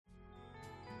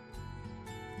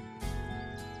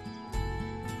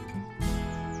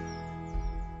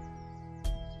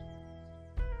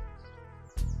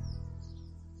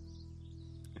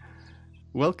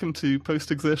welcome to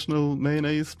Post-Exertional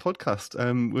Mayonnaise podcast.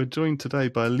 We're joined today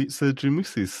by Litsa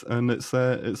Dremousis, and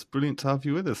it's brilliant to have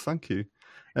you with us. Thank you.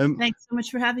 Thanks so much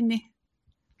for having me.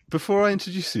 Before I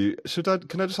introduce you,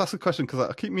 can I just ask a question? Because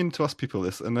I keep meaning to ask people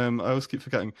this, and I always keep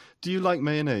forgetting. Do you like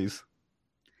mayonnaise?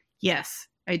 Yes,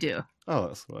 I do. Oh,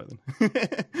 that's all right then.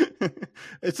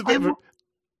 It's a bit of a...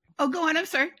 Oh, go on. I'm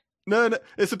sorry. No,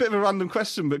 it's a bit of a random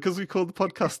question, but because we called the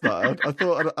podcast that, I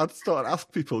thought I'd start and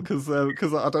ask people because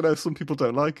I don't know if some people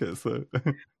don't like it. So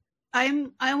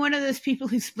I'm one of those people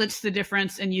who splits the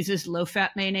difference and uses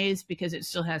low-fat mayonnaise because it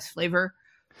still has flavor.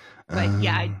 But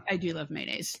yeah, I do love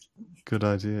mayonnaise. Good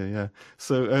idea, yeah.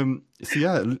 So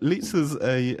Litsa's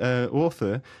a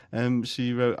author.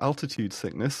 She wrote Altitude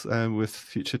Sickness with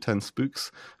Future Tense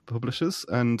Books publishers,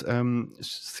 and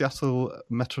Seattle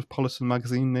Metropolitan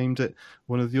Magazine named it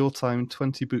one of the all-time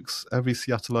 20 books every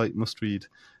Seattleite must read.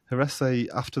 Her essay,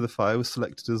 After the Fire, was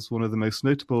selected as one of the most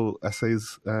notable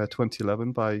essays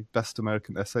 2011 by Best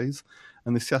American Essays,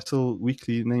 and the Seattle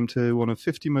Weekly named her one of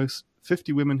 50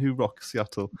 women who rock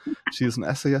Seattle. She is an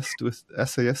essayist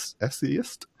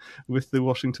with the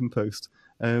Washington Post.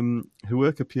 Her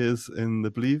work appears in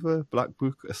The Believer, Black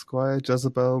Book, Esquire,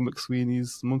 Jezebel,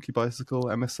 McSweeney's, Monkey Bicycle,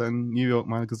 MSN, New York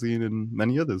Magazine, and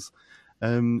many others.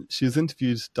 She has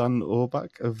interviewed Dan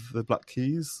Auerbach of the Black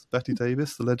Keys, Betty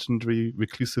Davis, the legendary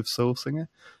reclusive soul singer,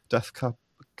 Death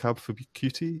Cab for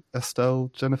Cutie,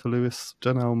 Estelle, Jennifer Lewis,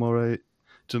 Janelle Monáe,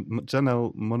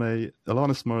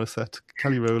 Alanis Morissette,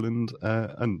 Kelly Rowland,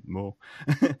 and more.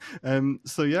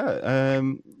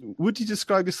 Would you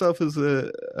describe yourself as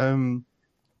an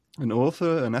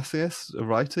author, an essayist, a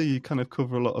writer? You kind of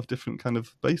cover a lot of different kind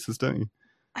of bases, don't you?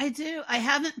 I do. I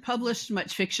haven't published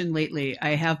much fiction lately.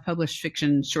 I have published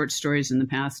fiction, short stories in the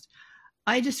past.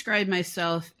 I describe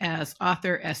myself as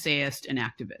author, essayist, and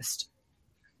activist.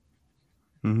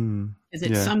 Because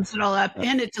it sums it all up,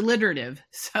 and it's alliterative,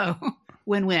 so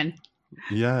win-win.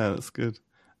 Yeah, that's good.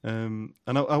 And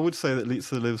I would say that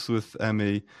Litsa lives with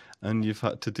ME, and you've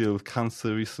had to deal with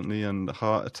cancer recently and a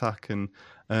heart attack. And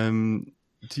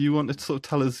do you want to sort of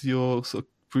tell us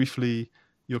briefly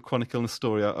your chronic illness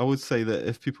story? I would say that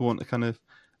if people want to kind of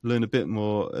learn a bit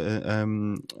more,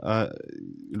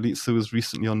 Litsa was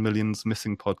recently on Millions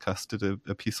Missing podcast, did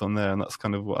a piece on there, and that's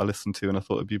kind of what I listened to, and I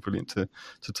thought it'd be brilliant to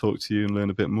talk to you and learn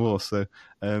a bit more. So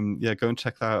go and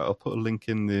check that out. I'll put a link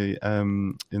in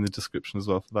the description as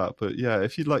well for that. But yeah,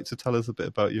 if you'd like to tell us a bit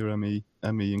about your ME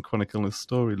and chronic illness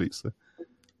story, Litsa.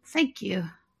 Thank you.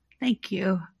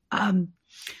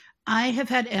 I have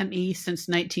had ME since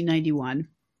 1991.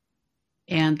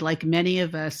 And like many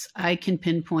of us, I can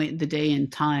pinpoint the day and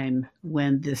time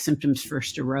when the symptoms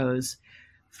first arose.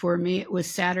 For me, it was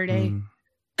Saturday.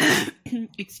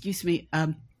 Excuse me.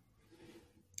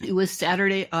 It was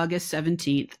Saturday, August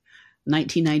 17th,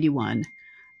 1991.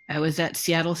 I was at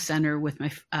Seattle Center with my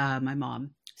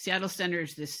mom. Seattle Center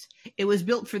is it was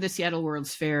built for the Seattle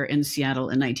World's Fair in Seattle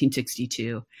in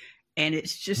 1962. And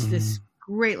it's just this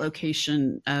great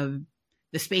location of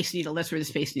the Space Needle. That's where the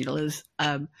Space Needle is.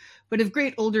 But of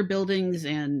great older buildings,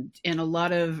 and a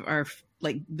lot of our,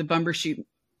 like the Bumbershoot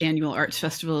Annual Arts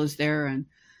Festival is there. And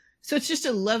so it's just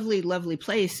a lovely, lovely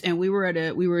place. And we were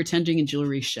attending a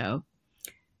jewelry show,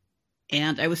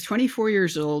 and I was 24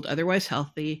 years old, otherwise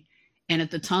healthy. And at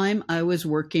the time I was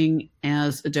working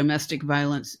as a domestic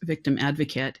violence victim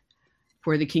advocate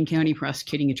for the King County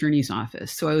Prosecuting Attorney's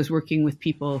Office. So I was working with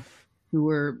people who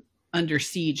were under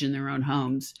siege in their own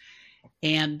homes.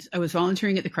 And I was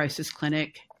volunteering at the crisis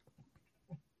clinic,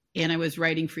 and I was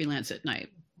writing freelance at night.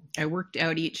 I worked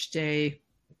out each day,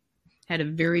 had a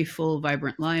very full,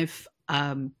 vibrant life.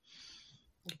 And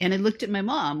I looked at my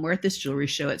mom. We're at this jewelry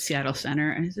show at Seattle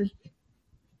Center, and I said,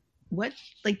 what?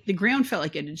 Like the ground felt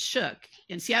like it had shook,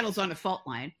 and Seattle's on a fault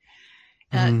line.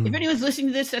 If anyone's listening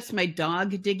to this, that's my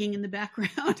dog digging in the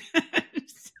background.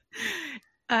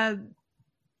 And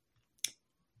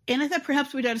I thought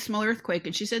perhaps we'd had a small earthquake,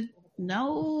 and she said,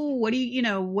 no, what are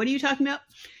you talking about?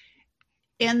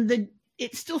 And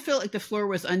it still felt like the floor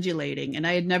was undulating, and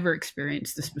I had never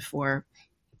experienced this before.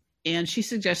 And she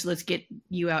suggested, let's get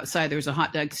you outside. There was a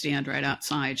hot dog stand right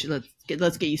outside. She said,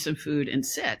 let's get you some food and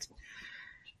sit.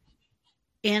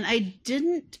 And I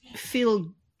didn't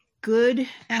feel good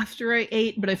after I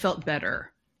ate, but I felt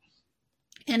better.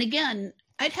 And again,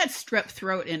 I'd had strep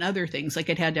throat and other things, like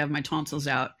I'd had to have my tonsils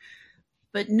out,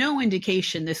 but no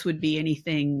indication this would be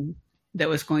anything that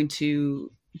was going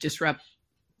to disrupt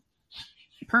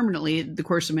permanently the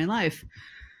course of my life.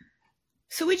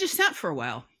 So we just sat for a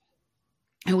while,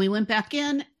 and we went back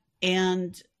in,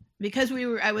 and because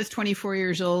I was 24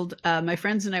 years old, my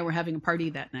friends and I were having a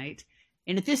party that night.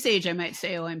 And at this age, I might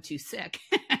say, oh, I'm too sick.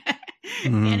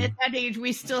 And at that age,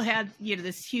 we still had,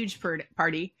 this huge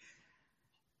party.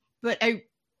 But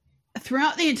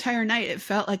throughout the entire night, it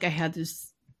felt like I had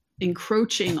this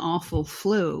encroaching, awful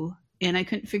flu, and I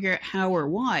couldn't figure out how or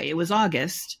why. It was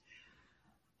August.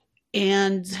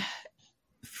 And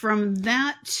from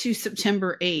that to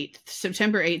September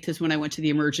 8th is when I went to the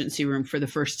emergency room for the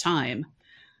first time.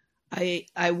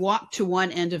 I walked to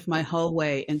one end of my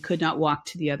hallway and could not walk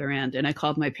to the other end. And I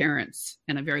called my parents,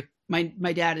 and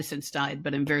my dad has since died,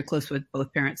 but I'm very close with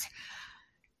both parents.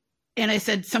 And I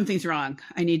said, something's wrong.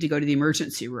 I need to go to the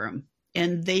emergency room.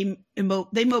 And they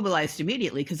mobilized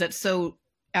immediately, because that's so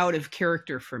out of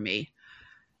character for me.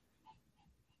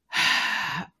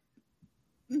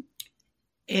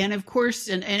 And of course,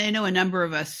 and I know a number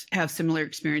of us have similar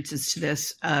experiences to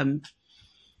this.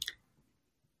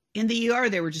 In the ER,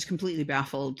 they were just completely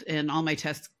baffled, and all my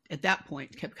tests at that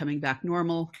point kept coming back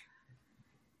normal,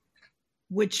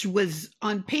 which was,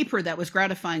 on paper, that was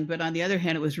gratifying. But on the other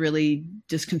hand, it was really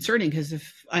disconcerting, because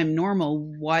if I'm normal,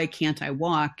 why can't I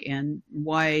walk? And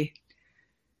what's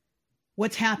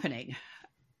happening?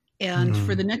 And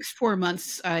for the next 4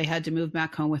 months, I had to move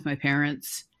back home with my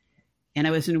parents, and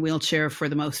I was in a wheelchair for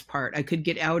the most part. I could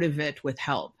get out of it with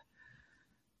help.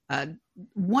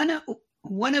 One of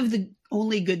the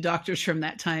only good doctors from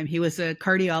that time, he was a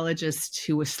cardiologist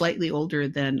who was slightly older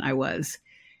than I was.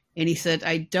 And he said,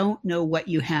 I don't know what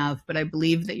you have, but I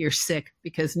believe that you're sick,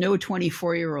 because no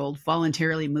 24-year-old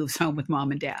voluntarily moves home with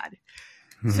mom and dad.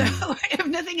 So if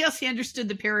nothing else, he understood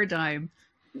the paradigm.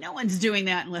 No one's doing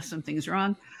that unless something's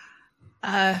wrong.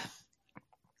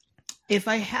 If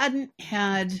I hadn't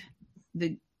had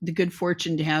the good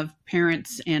fortune to have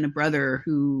parents and a brother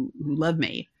who love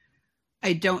me,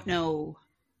 I don't know.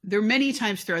 There are many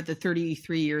times throughout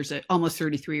the almost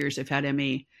 33 years I've had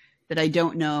ME, that I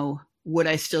don't know, would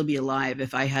I still be alive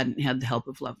if I hadn't had the help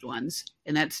of loved ones?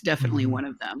 And that's definitely one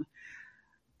of them.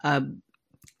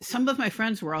 Some of my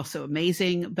friends were also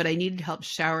amazing, but I needed help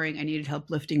showering. I needed help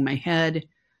lifting my head.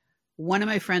 One of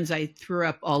my friends, I threw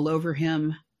up all over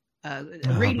him. A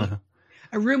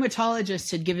rheumatologist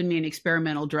had given me an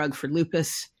experimental drug for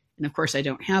lupus. And of course, I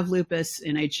don't have lupus.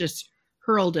 And I just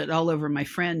hurled it all over my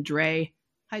friend, Dre.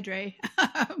 Hi, Dre.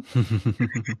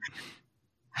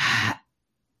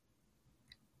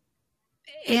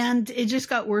 And it just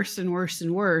got worse and worse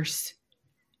and worse.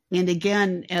 And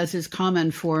again, as is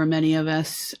common for many of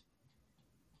us,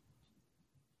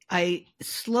 I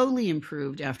slowly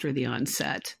improved after the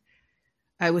onset.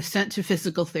 I was sent to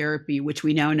physical therapy, which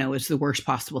we now know is the worst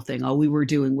possible thing. All we were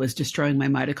doing was destroying my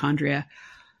mitochondria.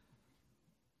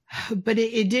 But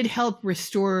it did help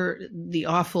restore the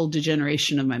awful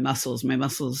degeneration of my muscles. My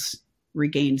muscles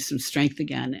regained some strength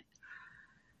again.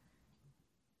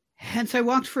 And so I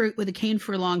walked with a cane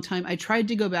for a long time. I tried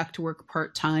to go back to work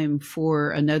part-time for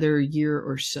another year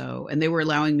or so, and they were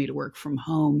allowing me to work from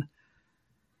home.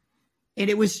 And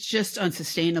it was just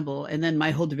unsustainable. And then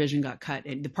my whole division got cut,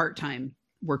 and the part-time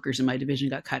workers in my division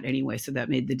got cut anyway, so that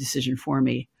made the decision for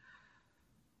me.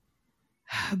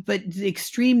 But the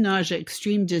extreme nausea,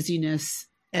 extreme dizziness,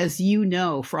 as you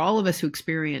know, for all of us who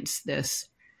experience this,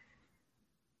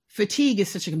 fatigue is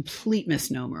such a complete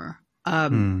misnomer.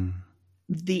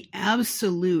 The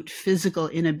absolute physical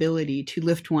inability to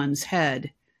lift one's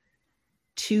head,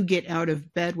 to get out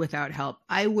of bed without help.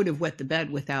 I would have wet the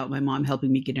bed without my mom helping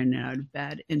me get in and out of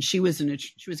bed. And she was a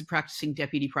practicing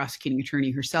deputy prosecuting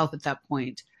attorney herself at that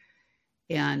point.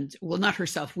 And well, not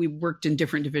herself. We worked in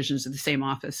different divisions of the same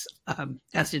office,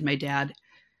 as did my dad.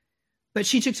 But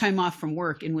she took time off from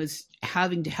work and was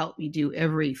having to help me do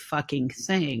every fucking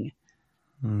thing.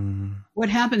 What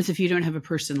happens if you don't have a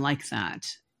person like that?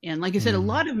 And like I said, a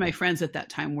lot of my friends at that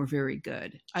time were very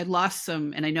good. I lost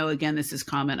some, and I know, again, this is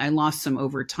common, I lost some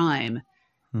over time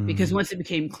because once it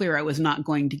became clear I was not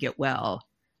going to get well,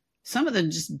 some of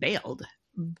them just bailed.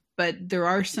 But there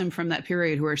are some from that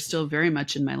period who are still very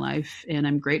much in my life, and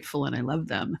I'm grateful and I love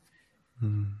them.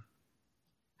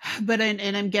 But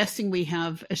I'm guessing we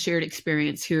have a shared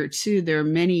experience here too. There are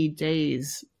many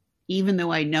days, even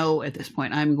though I know at this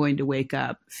point I'm going to wake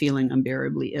up feeling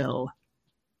unbearably ill.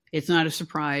 It's not a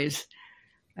surprise.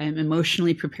 I'm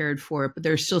emotionally prepared for it, but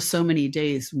there's still so many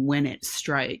days when it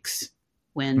strikes,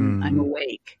 when I'm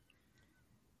awake.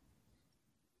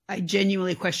 I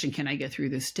genuinely question, can I get through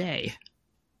this day?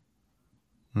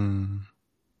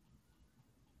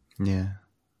 Yeah.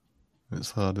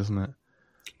 It's hard, isn't it?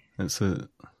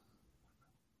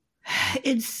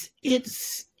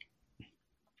 It's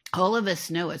all of us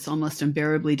know it's almost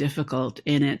unbearably difficult,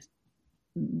 and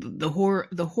the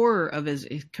horror of it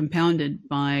is compounded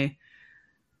by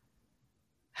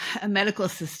a medical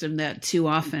system that too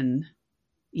often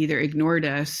either ignored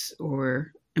us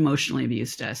or emotionally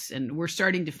abused us. And we're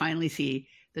starting to finally see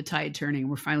the tide turning.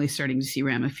 We're finally starting to see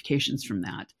ramifications from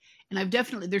that. And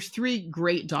there's 3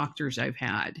 great doctors I've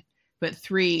had, but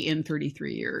 3 in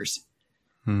 33 years.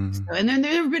 So, and then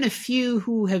there have been a few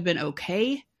who have been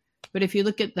okay. But if you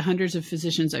look at the hundreds of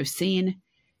physicians I've seen,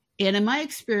 and in my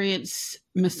experience,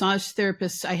 massage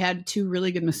therapists, I had 2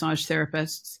 really good massage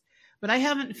therapists, but I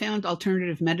haven't found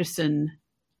alternative medicine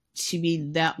to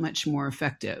be that much more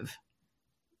effective.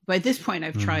 By this point,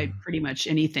 I've tried pretty much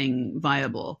anything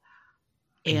viable.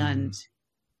 And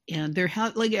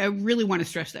I really want to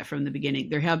stress that from the beginning.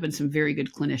 There have been some very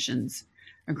good clinicians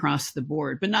across the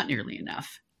board, but not nearly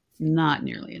enough. Not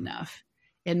nearly enough.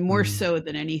 And more so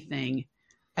than anything,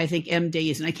 I think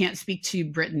MDs, and I can't speak to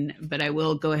Britain, but I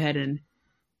will go ahead and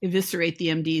eviscerate the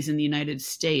MDs in the United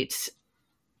States.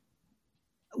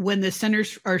 When the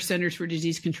Centers for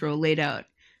Disease Control laid out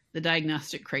the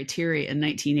diagnostic criteria in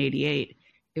 1988,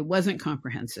 it wasn't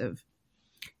comprehensive.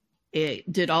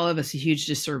 It did all of us a huge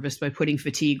disservice by putting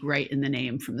fatigue right in the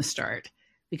name from the start.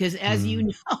 Because as you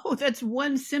know, that's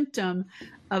one symptom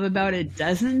of about a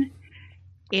dozen.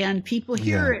 And people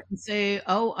hear it and say,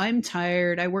 oh, I'm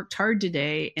tired. I worked hard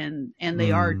today. And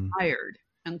they are tired.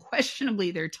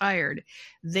 Unquestionably, they're tired.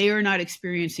 They are not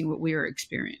experiencing what we are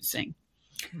experiencing.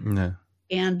 No.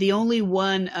 And the only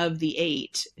one of the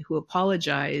 8 who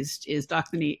apologized is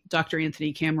Dr.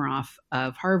 Anthony Kameroff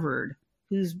of Harvard,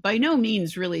 who's by no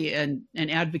means really an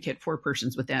advocate for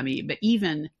persons with ME. But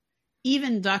even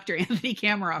Dr. Anthony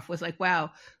Kameroff was like,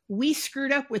 wow, we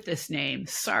screwed up with this name.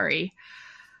 Sorry.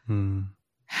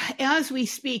 As we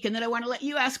speak, and then I want to let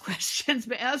you ask questions,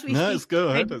 but as we speak, go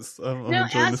ahead.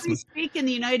 We speak in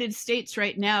the United States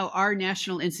right now, our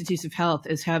National Institutes of Health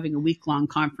is having a week-long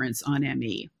conference on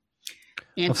ME.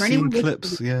 And I've seen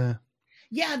clips,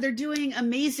 yeah, they're doing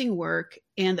amazing work.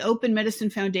 And the Open Medicine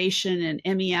Foundation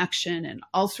and ME Action and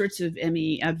all sorts of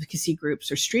ME advocacy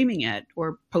groups are streaming it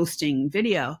or posting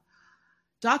video.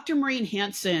 Dr. Maureen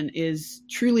Hansen is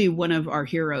truly one of our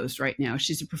heroes right now.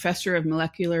 She's a professor of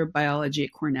molecular biology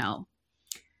at Cornell.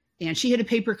 And she had a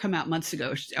paper come out months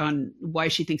ago on why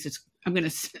she thinks I'm going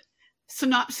to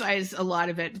synopsize a lot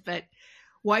of it, but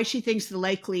why she thinks the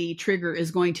likely trigger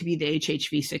is going to be the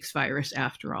HHV6 virus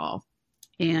after all.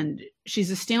 And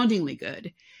she's astoundingly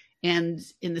good. And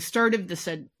in the start of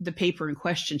the paper in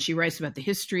question, she writes about the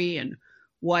history and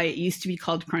why it used to be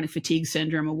called chronic fatigue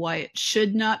syndrome and why it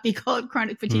should not be called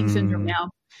chronic fatigue syndrome now.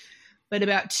 But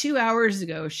about 2 hours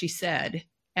ago, she said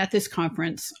at this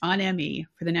conference on ME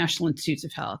for the National Institutes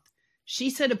of Health,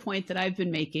 she said a point that I've been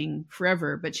making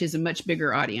forever, but she has a much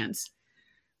bigger audience.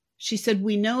 She said,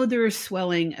 we know there is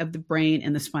swelling of the brain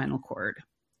and the spinal cord.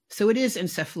 So it is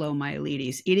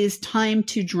encephalomyelitis. It is time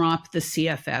to drop the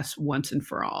CFS once and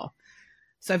for all.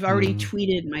 So I've already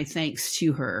tweeted my thanks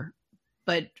to her.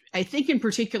 But I think in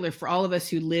particular for all of us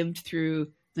who lived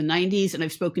through the 90s, and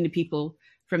I've spoken to people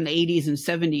from the 80s and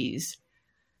 70s,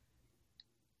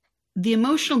 the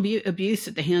emotional abuse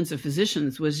at the hands of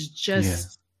physicians was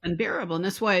just unbearable. And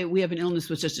that's why we have an illness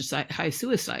with such a high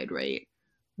suicide rate.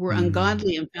 We're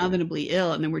ungodly, unfathomably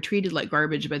ill, and then we're treated like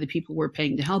garbage by the people we're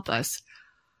paying to help us.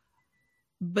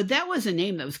 But that was a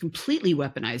name that was completely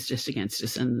weaponized just against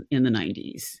us in the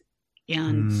 90s.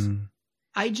 And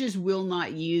I just will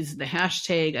not use the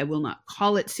hashtag. I will not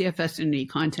call it CFS in any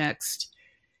context.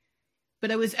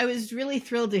 But I was really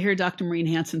thrilled to hear Dr. Maureen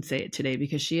Hansen say it today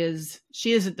because she is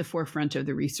at the forefront of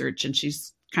the research, and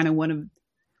she's kind of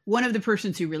one of the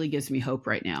persons who really gives me hope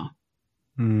right now.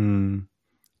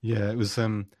 Yeah, it was. I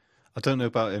don't know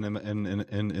about in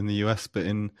the US, but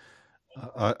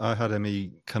I had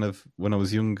ME kind of when I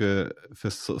was younger for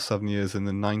sort of 7 years in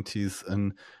the 90s,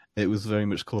 and it was very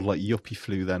much called like yuppie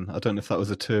flu then. I don't know if that was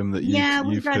a term that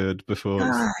you've heard before.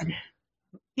 God.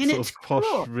 And sort it's of posh,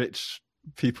 cruel. rich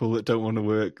people that don't want to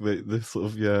work. The sort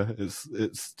of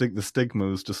the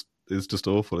stigma is just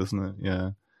awful, isn't it? Yeah.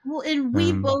 Well, and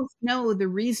we both know the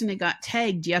reason it got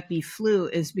tagged yuppie flu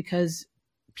is because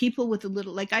people with a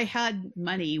little, like I had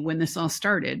money when this all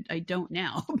started. I don't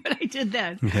now, but I did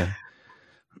then. Yeah.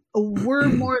 We're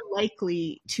more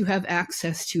likely to have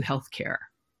access to healthcare.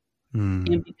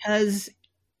 And because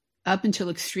up until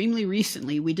extremely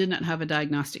recently, we did not have a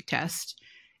diagnostic test.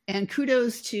 And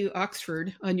kudos to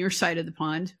Oxford on your side of the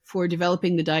pond for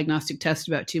developing the diagnostic test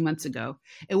about 2 months ago.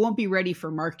 It won't be ready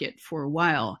for market for a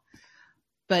while,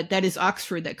 but that is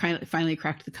Oxford that kind of finally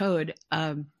cracked the code.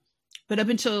 But up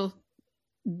until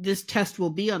this test will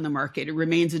be on the market, it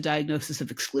remains a diagnosis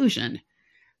of exclusion.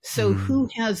 So who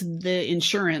has the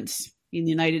insurance in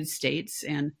the United States?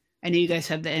 And I know you guys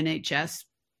have the NHS,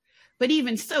 But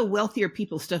even so, wealthier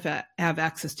people still have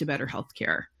access to better health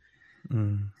care.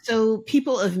 Mm. So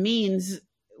people of means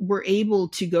were able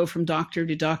to go from doctor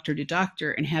to doctor to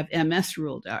doctor and have MS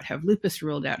ruled out, have lupus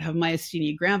ruled out, have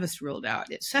myasthenia gravis ruled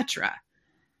out, etc.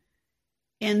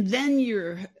 And then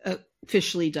you're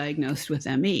officially diagnosed with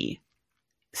ME.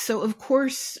 So, of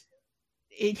course,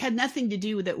 it had nothing to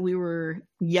do with that we were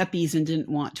yuppies and didn't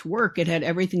want to work. It had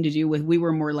everything to do with we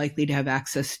were more likely to have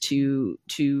access to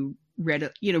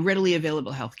readily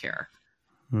available healthcare.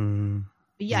 Mm.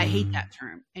 But yeah, I hate that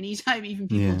term. Anytime even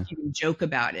people even joke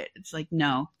about it, it's like,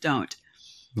 no, don't.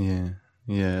 Yeah,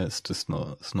 it's just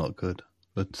it's not good.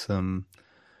 But and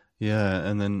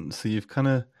then so you've kind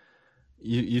of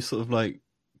you sort of like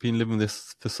been living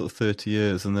this for sort of 30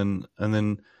 years, and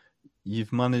then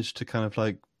you've managed to kind of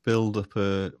like build up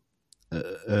a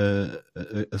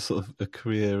sort of a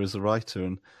career as a writer.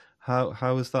 And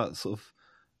how is that sort of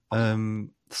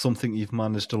something you've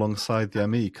managed alongside the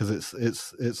ME? Because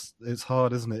it's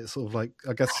hard, isn't it? It's sort of like,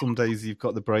 I guess some days you've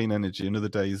got the brain energy, and other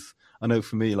days, I know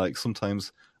for me, like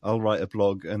sometimes I'll write a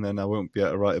blog and then I won't be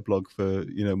able to write a blog for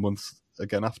months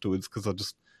again afterwards because I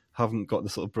just haven't got the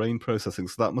sort of brain processing.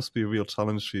 So that must be a real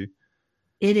challenge for you.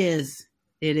 It is.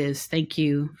 Thank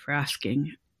you for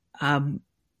asking. The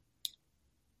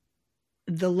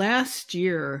last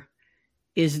year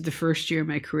is the first year of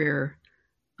my career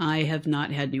I have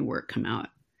not had new work come out.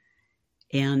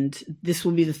 And this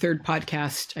will be the third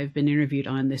podcast I've been interviewed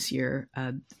on this year.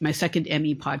 My second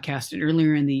ME podcast, and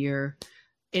earlier in the year,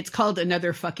 it's called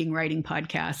Another Fucking Writing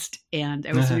Podcast. And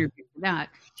I was interviewed for that.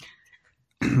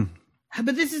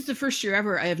 But this is the first year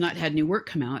ever I have not had new work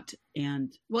come out.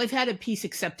 And well, I've had a piece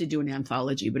accepted to an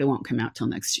anthology, but it won't come out till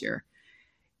next year.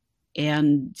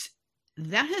 And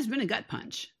that has been a gut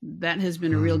punch. That has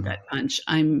been a real gut punch.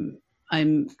 I'm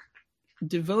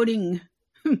devoting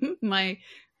my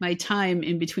time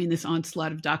in between this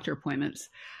onslaught of doctor appointments.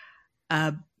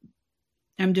 I'm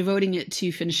devoting it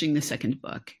to finishing the second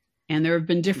book. And there have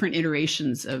been different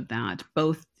iterations of that,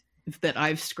 both that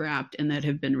I've scrapped and that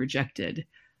have been rejected.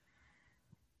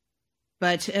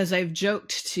 But as I've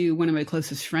joked to one of my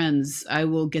closest friends, I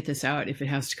will get this out if it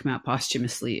has to come out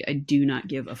posthumously. I do not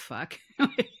give a fuck.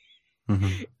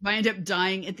 If I end up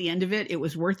dying at the end of it, it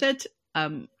was worth it.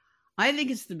 I think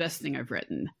it's the best thing I've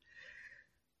written.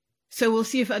 So we'll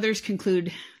see if others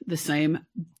conclude the same.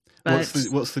 But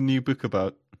what's the new book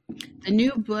about? The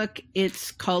new book,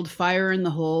 it's called Fire in the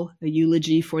Hole, A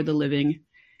Eulogy for the Living.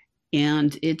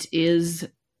 And it is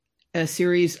a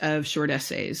series of short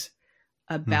essays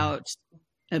about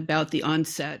the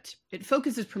onset. It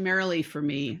focuses primarily for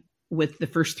me with the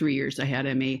first 3 years I had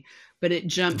ME, but it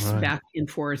jumps back and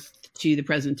forth to the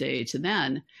present day to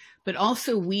then, but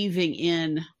also weaving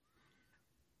in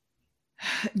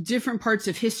different parts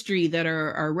of history that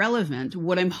are relevant.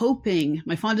 What I'm hoping,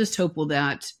 my fondest hope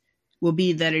will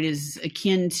be that it is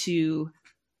akin to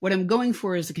what I'm going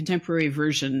for is a contemporary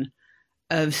version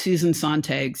of Susan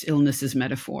Sontag's Illness as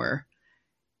Metaphor.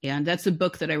 And that's a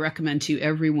book that I recommend to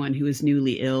everyone who is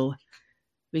newly ill,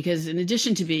 because in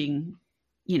addition to being,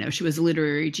 she was a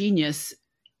literary genius,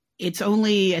 it's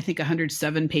only, I think,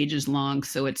 107 pages long,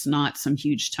 so it's not some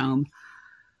huge tome.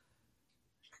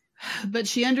 But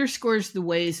she underscores the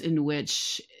ways in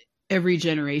which every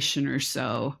generation or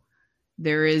so,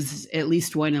 there is at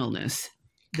least one illness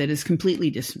that is completely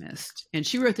dismissed. And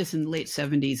she wrote this in the late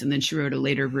 70s, and then she wrote a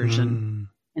later version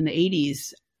in the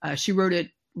 80s. She wrote it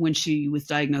when she was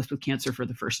diagnosed with cancer for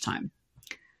the first time.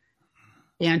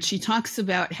 And she talks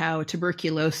about how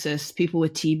tuberculosis, people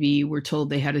with TB were told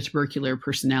they had a tubercular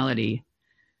personality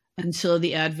until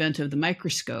the advent of the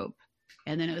microscope.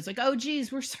 And then it was like, oh,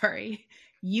 geez, we're sorry.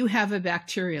 You have a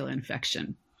bacterial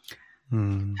infection.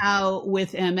 How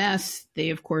with MS,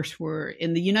 they, of course, were,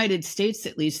 in the United States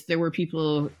at least, there were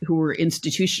people who were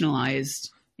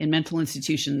institutionalized in mental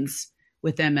institutions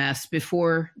with MS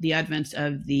before the advent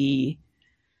of the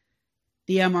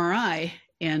MRI.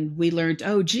 And we learned,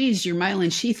 oh, geez, your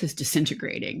myelin sheath is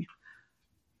disintegrating.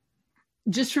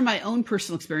 Just from my own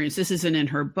personal experience, this isn't in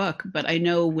her book, but I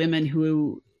know women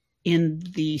who in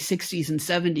the 60s and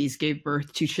 70s gave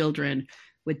birth to children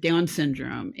with Down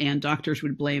syndrome, and doctors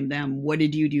would blame them. What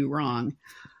did you do wrong?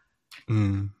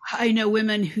 I know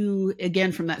women who,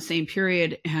 again, from that same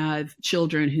period, have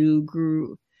children who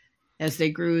grew, as they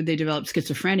grew, they developed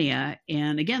schizophrenia.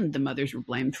 And again, the mothers were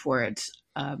blamed for it.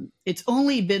 It's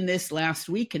only been this last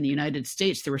week in the United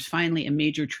States, there was finally a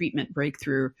major treatment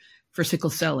breakthrough for sickle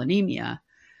cell anemia.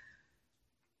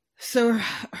 So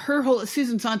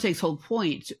Susan Sontag's whole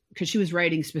point, because she was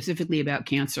writing specifically about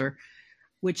cancer,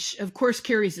 which of course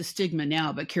carries a stigma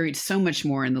now, but carried so much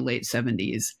more in the late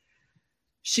 70s.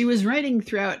 She was writing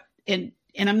throughout and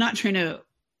I'm not trying to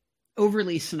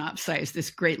overly synopsize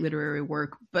this great literary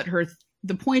work, but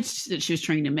the points that she was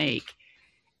trying to make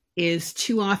is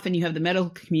too often you have the medical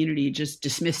community just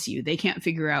dismiss you. They can't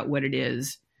figure out what it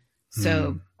is.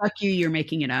 So fuck you, you're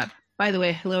making it up. By the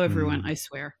way, hello everyone, I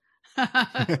swear.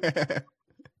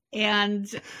 And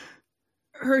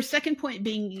her second point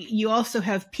being, you also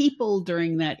have people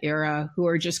during that era who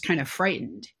are just kind of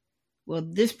frightened. Well,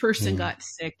 this person got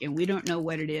sick and we don't know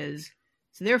what it is.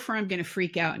 So therefore I'm going to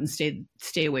freak out and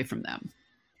stay away from them.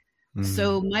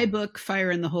 So my book,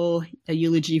 Fire in the Hole, A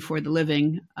Eulogy for the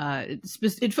Living,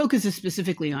 it focuses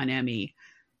specifically on ME,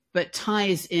 but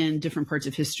ties in different parts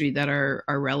of history that are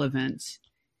relevant,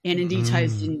 and indeed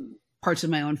ties in parts of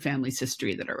my own family's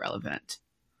history that are relevant.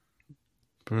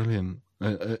 Brilliant.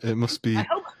 It must be... I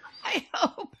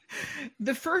hope.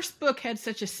 The first book had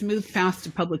such a smooth path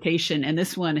to publication, and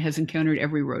this one has encountered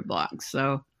every roadblock.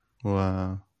 So,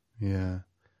 wow, yeah.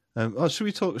 Should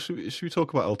we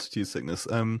talk about altitude sickness?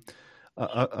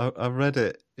 I read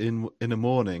it in a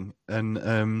morning,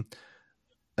 and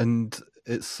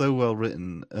it's so well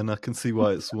written, and I can see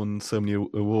why it's won so many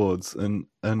awards, and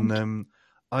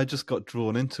I just got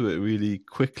drawn into it really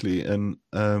quickly, and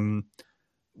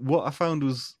what I found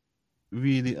was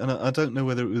really, and I don't know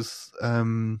whether it was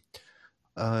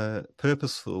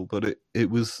purposeful, but it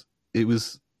was.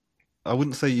 I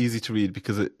wouldn't say easy to read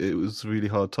because it was a really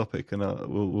hard topic, and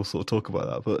we'll sort of talk about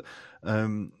that. But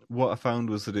what I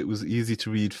found was that it was easy to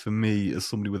read for me as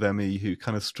somebody with ME who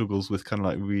kind of struggles with kind of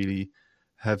like really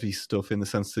heavy stuff, in the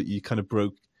sense that you kind of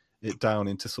broke it down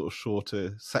into sort of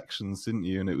shorter sections, didn't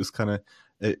you? And it was kind of,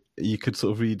 you could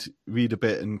sort of read a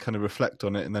bit and kind of reflect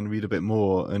on it, and then read a bit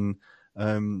more. And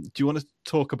do you want to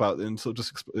talk about it and sort of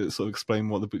just sort of explain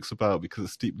what the book's about, because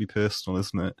it's deeply personal,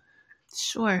 isn't it?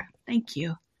 Sure. Thank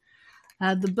you.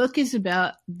 The book is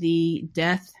about the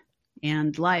death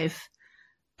and life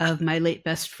of my late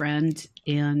best friend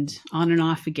and on and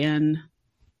off again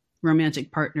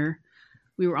romantic partner.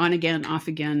 We were on again, off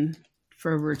again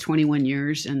for over 21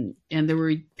 years. And there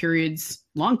were periods,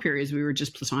 long periods, we were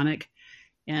just platonic,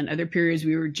 and other periods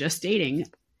we were just dating.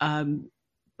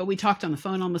 But we talked on the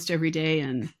phone almost every day,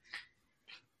 and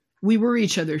we were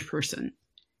each other's person.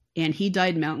 And he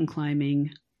died mountain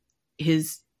climbing. He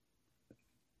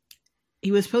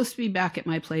was supposed to be back at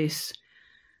my place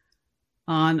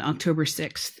on October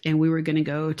 6th, and we were going to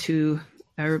go to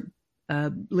our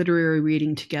literary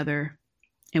reading together.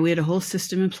 And we had a whole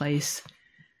system in place,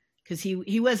 because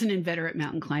he was an inveterate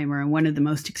mountain climber and one of the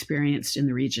most experienced in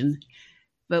the region.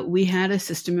 But we had a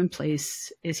system in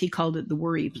place, as he called it, the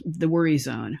worry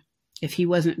zone. If he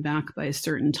wasn't back by a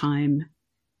certain time,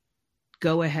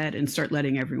 go ahead and start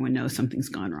letting everyone know something's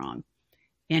gone wrong.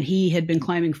 And he had been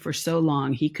climbing for so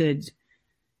long, he could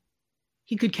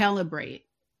calibrate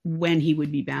when he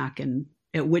would be back and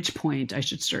at which point I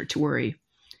should start to worry.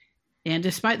 And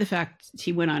despite the fact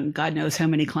he went on God knows how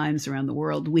many climbs around the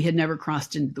world, we had never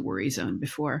crossed into the worry zone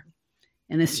before.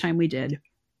 And this time we did.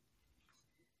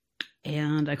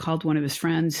 And I called one of his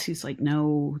friends. He's like,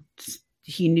 no,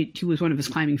 he was one of his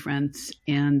climbing friends.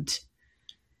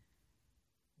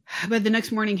 But the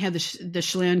next morning had the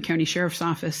Chelan County Sheriff's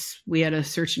Office. We had a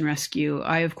search and rescue.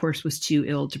 I, of course, was too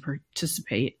ill to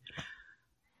participate,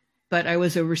 but I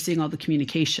was overseeing all the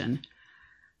communication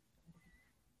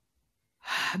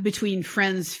between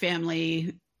friends,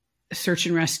 family, search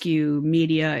and rescue,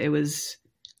 media.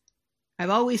 I've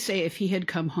always say, if he had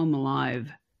come home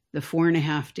alive, the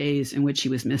 4.5 days in which he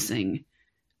was missing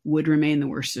would remain the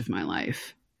worst of my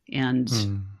life. And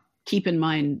keep in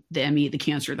mind the ME, the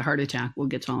cancer, the heart attack. We'll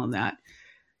get to all of that.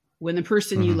 When the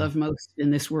person you love most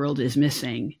in this world is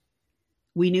missing,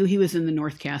 we knew he was in the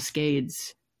North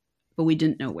Cascades, but we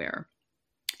didn't know where.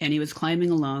 And he was climbing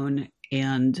alone,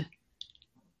 and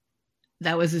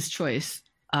that was his choice.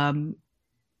 But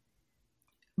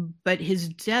his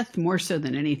death, more so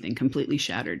than anything, completely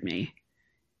shattered me.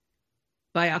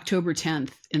 By October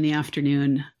 10th in the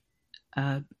afternoon,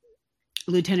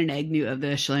 Lieutenant Agnew of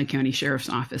the Chelan County Sheriff's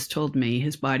Office told me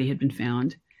his body had been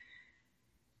found.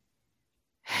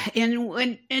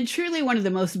 And truly one of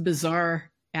the most bizarre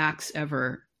acts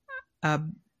ever.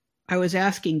 I was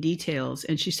asking details,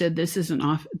 and she said, this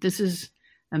is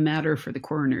a matter for the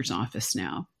coroner's office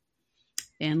now,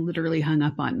 and literally hung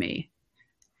up on me.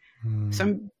 So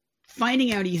I'm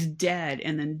finding out he's dead,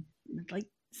 and then like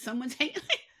someone's hanging.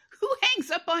 Who hangs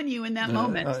up on you in that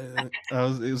moment?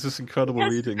 It was just incredible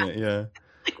reading it. Yeah.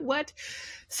 Like what?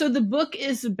 So the book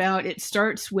is about, it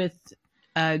starts with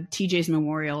TJ's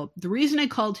memorial. The reason I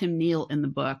called him Neil in the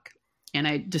book, and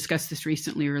I discussed this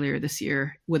earlier this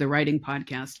year with a writing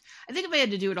podcast. I think if I had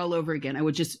to do it all over again, I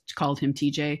would just called him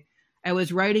TJ. I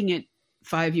was writing it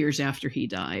 5 years after he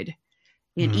died.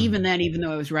 And even then, even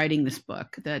though I was writing this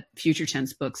book that Future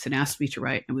Tense Books had asked me to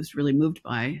write, I was really moved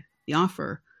by the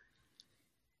offer.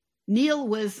 Neil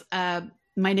was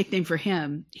my nickname for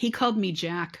him. He called me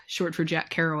Jack, short for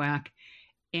Jack Kerouac.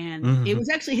 And it was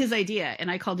actually his idea. And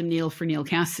I called him Neil for Neil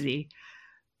Cassidy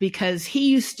because he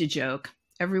used to joke,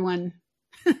 everyone,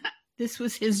 this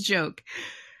was his joke,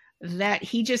 that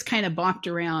he just kind of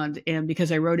bopped around. And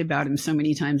because I wrote about him so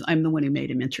many times, I'm the one who made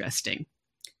him interesting,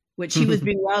 which he was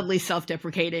being wildly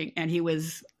self-deprecating, and he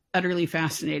was utterly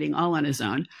fascinating all on his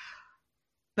own.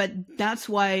 But that's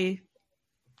why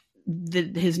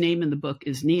his name in the book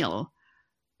is Neil.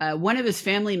 One of his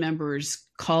family members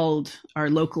called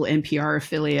our local NPR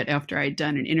affiliate after I'd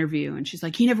done an interview, and she's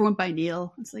like, he never went by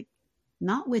Neil. It's like,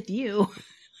 not with you.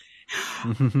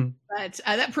 But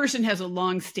that person has a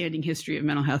long-standing history of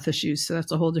mental health issues, so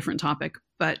that's a whole different topic.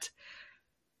 But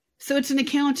so it's an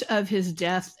account of his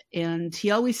death, and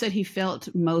he always said he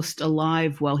felt most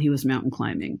alive while he was mountain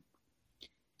climbing.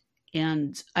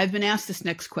 And I've been asked this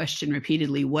next question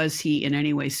repeatedly. Was he in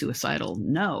any way suicidal?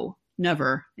 No,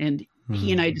 never. And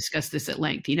he and I discussed this at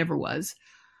length. He never was.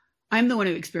 I'm the one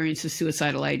who experiences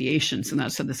suicidal ideation, so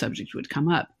that's how the subject would come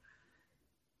up.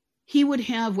 He would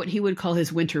have what he would call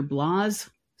his winter blahs,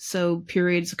 so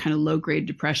periods of kind of low-grade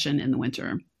depression in the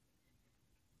winter.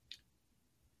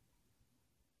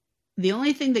 The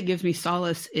only thing that gives me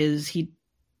solace is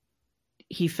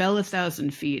he fell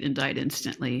 1,000 feet and died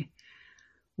instantly.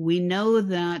 We know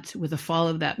that with a fall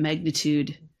of that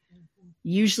magnitude,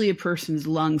 usually a person's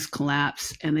lungs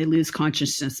collapse and they lose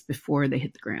consciousness before they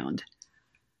hit the ground.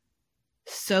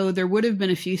 So there would have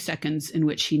been a few seconds in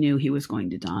which he knew he was going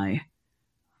to die.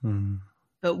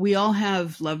 But we all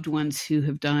have loved ones who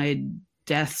have died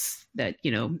deaths that,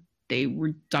 they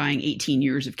were dying 18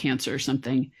 years of cancer or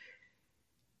something.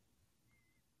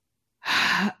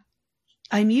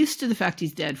 I'm used to the fact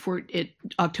he's dead.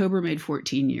 October made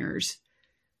 14 years.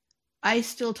 I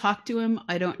still talk to him.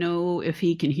 I don't know if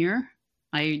he can hear.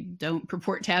 I don't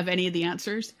purport to have any of the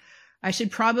answers. I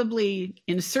should probably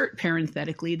insert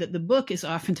parenthetically that the book is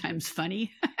oftentimes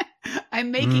funny. I'm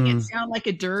making it sound like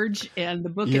a dirge, and the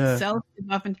book itself is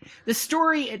often, the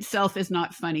story itself is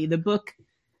not funny. The book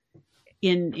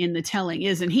in the telling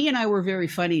is, and he and I were very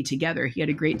funny together. He had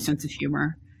a great sense of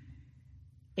humor.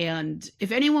 And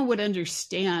if anyone would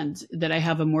understand that I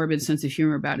have a morbid sense of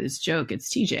humor about his joke,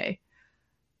 it's TJ.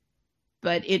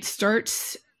 But it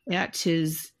starts at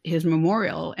his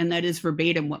memorial, and that is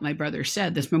verbatim what my brother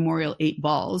said. This memorial 8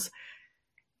 balls.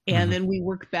 And then we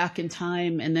work back in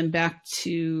time and then back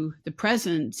to the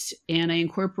present, and I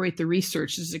incorporate the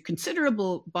research. There's a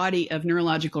considerable body of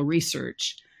neurological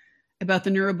research about the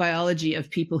neurobiology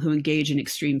of people who engage in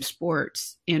extreme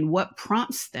sports and what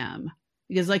prompts them.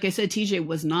 Because like I said, TJ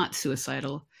was not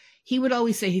suicidal. He would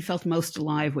always say he felt most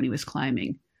alive when he was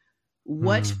climbing.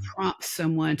 What prompts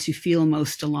someone to feel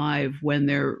most alive when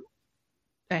they're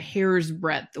a hair's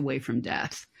breadth away from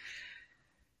death?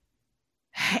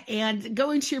 And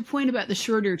going to your point about the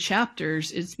shorter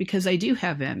chapters, it's because I do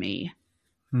have ME.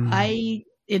 I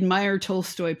admire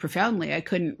Tolstoy profoundly. I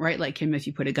couldn't write like him if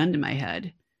you put a gun to my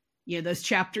head. Those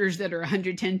chapters that are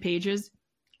 110 pages,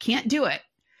 can't do it.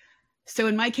 So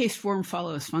in my case, form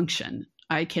follows function.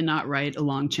 I cannot write a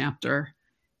long chapter.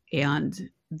 And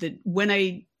when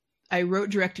I wrote,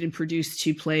 directed, and produced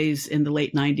 2 plays in the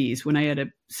late 90s when I had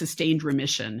a sustained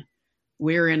remission,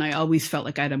 wherein I always felt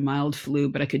like I had a mild flu,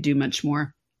 but I could do much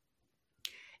more.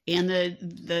 And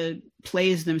the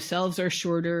plays themselves are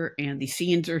shorter and the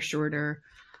scenes are shorter.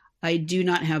 I do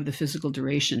not have the physical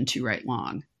duration to write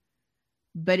long,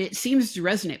 but it seems to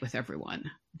resonate with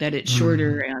everyone that it's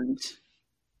shorter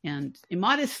and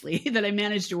immodestly that I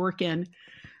managed to work in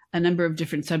a number of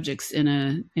different subjects in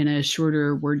a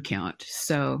shorter word count.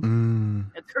 So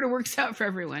it sort of works out for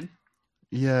everyone.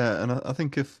 Yeah. And I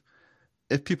think if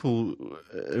people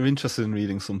are interested in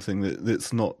reading something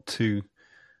that's not too,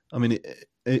 I mean,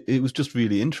 it was just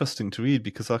really interesting to read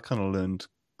because I kind of learned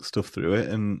stuff through it,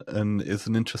 and it's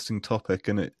an interesting topic,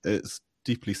 and it's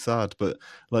deeply sad. But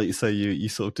like you say, you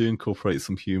sort of do incorporate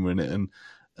some humor in it,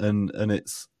 and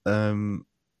it's my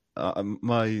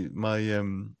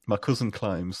cousin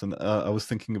climbs, and I was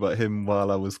thinking about him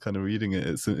while I was kind of reading it.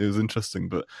 It was interesting,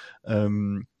 but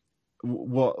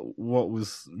what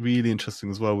was really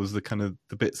interesting as well was the kind of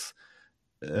the bits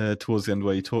towards the end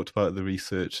where you talked about the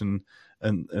research and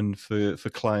for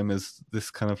climbers, this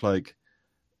kind of like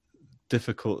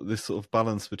difficult, this sort of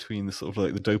balance between the sort of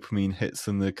like the dopamine hits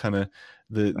and the kind of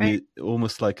the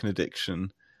almost like an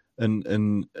addiction,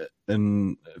 and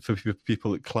for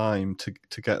people that climb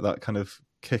to get that kind of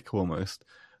kick almost,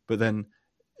 but then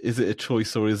is it a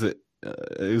choice, or is it?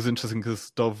 It was interesting because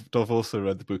Dov also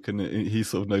read the book, and he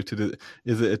sort of noted it.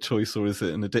 Is it a choice, or is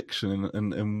it an addiction?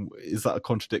 And is that a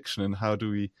contradiction? And how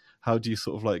do you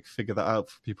sort of like figure that out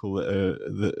for people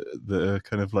that are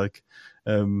kind of like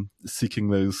seeking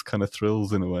those kind of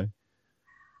thrills in a way?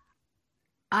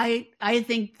 I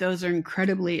think those are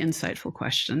incredibly insightful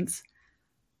questions.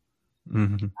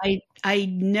 Mm-hmm. I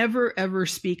never ever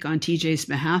speak on TJ's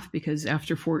behalf because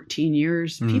after 14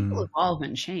 years, people evolve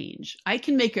and change. I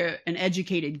can make an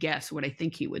educated guess what I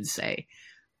think he would say,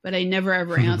 but I never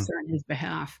ever answer on his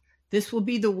behalf. This will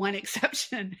be the one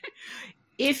exception.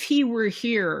 If he were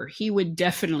here, he would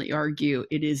definitely argue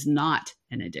it is not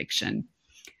an addiction.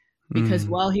 Because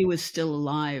while he was still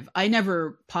alive, I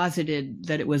never posited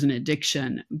that it was an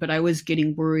addiction, but I was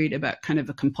getting worried about kind of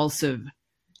a compulsive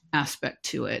aspect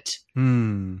to it.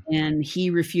 And he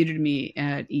refuted me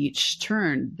at each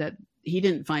turn that he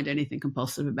didn't find anything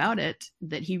compulsive about it,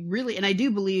 that he really, and I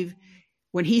do believe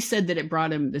when he said that it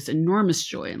brought him this enormous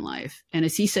joy in life, and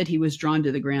as he said, he was drawn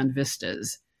to the grand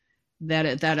vistas, that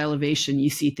at that elevation, you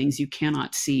see things you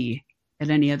cannot see at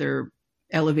any other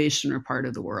elevation or part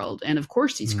of the world. And of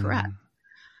course, he's correct.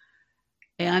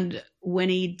 And when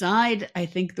he died, I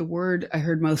think the word I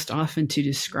heard most often to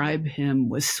describe him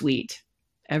was sweet.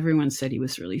 Everyone said he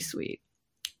was really sweet.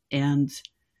 And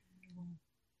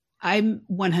I'm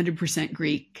 100%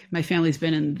 Greek. My family's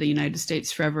been in the United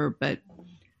States forever, but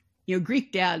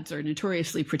Greek dads are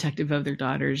notoriously protective of their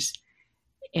daughters.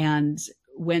 And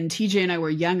when TJ and I were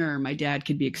younger, my dad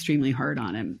could be extremely hard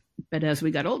on him. But as we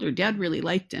got older, Dad really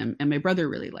liked him, and my brother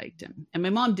really liked him, and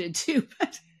my mom did too.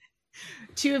 But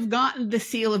to have gotten the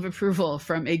seal of approval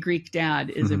from a Greek dad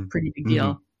is a pretty big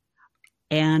deal.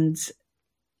 And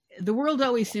the world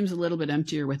always seems a little bit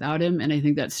emptier without him, and I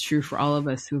think that's true for all of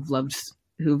us who've loved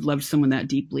someone that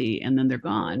deeply, and then they're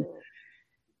gone.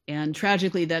 And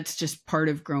tragically, that's just part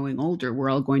of growing older. We're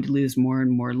all going to lose more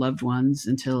and more loved ones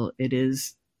until it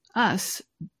is us.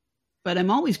 But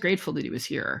I'm always grateful that he was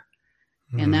here.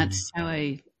 And that's how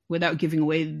I, without giving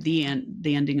away the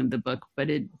ending of the book, but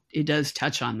it does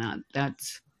touch on that.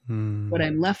 That's what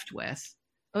I'm left with.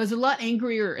 I was a lot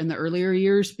angrier in the earlier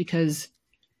years because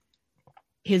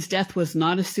his death was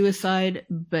not a suicide,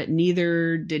 but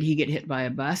neither did he get hit by a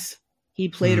bus. He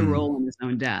played a role in his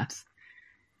own death.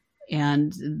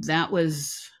 And that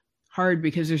was hard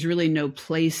because there's really no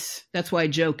place. That's why I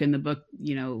joke in the book,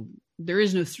 there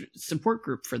is no support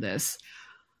group for this.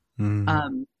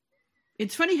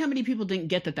 It's funny how many people didn't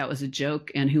get that was a joke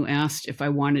and who asked if I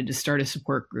wanted to start a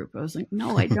support group. I was like,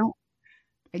 no, I don't.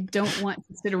 I don't want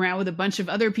to sit around with a bunch of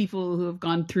other people who have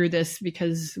gone through this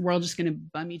because we're all just going to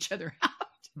bum each other out.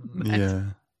 But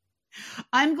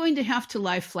I'm going to have to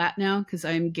lie flat now because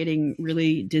I'm getting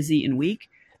really dizzy and weak.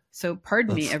 So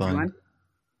pardon me, everyone.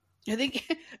 Fine.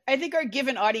 I think our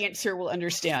given audience here will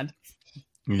understand.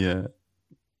 Yeah.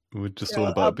 We're just all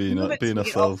about being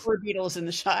ourselves. All four Beatles in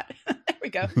the shot. There we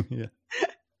go.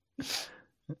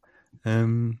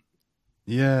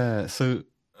 So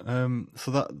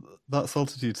that's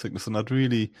altitude sickness, and I'd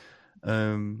really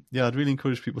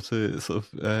encourage people to sort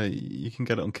of you can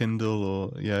get it on Kindle,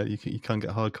 or you can get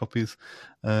hard copies.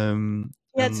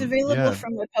 It's available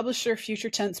from the publisher Future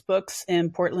Tense Books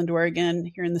in Portland,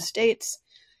 Oregon, here in the States.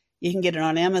 You can get it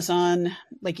on Amazon.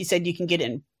 Like you said, you can get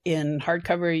it in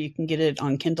hardcover. You can get it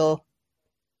on Kindle.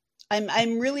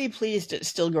 I'm really pleased it's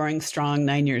still growing strong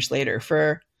 9 years later.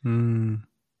 For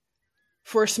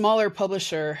a smaller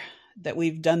publisher that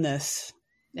we've done this,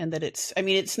 and that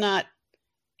it's not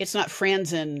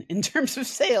Franzen in terms of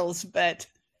sales, but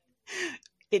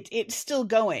it's still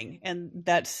going, and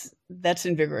that's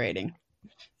invigorating.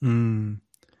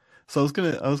 So I was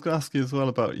gonna ask you as well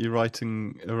about your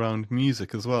writing around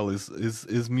music as well.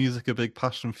 Is music a big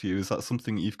passion for you? Is that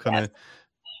something you've kind of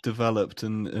developed?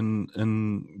 And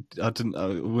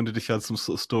I wondered if you had some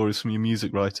sort of stories from your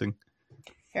music writing.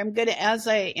 As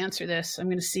I answer this, you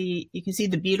can see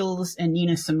the Beatles and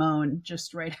Nina Simone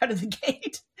just right out of the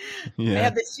gate. I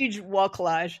have this huge wall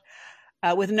collage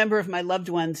with a number of my loved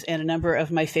ones and a number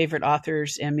of my favorite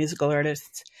authors and musical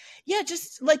artists. Yeah,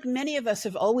 just like many of us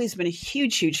have always been a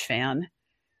huge, huge fan.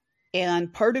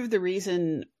 And part of the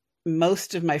reason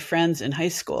most of my friends in high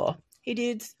school, hey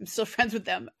dudes, I'm still friends with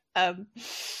them, that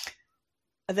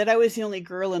I was the only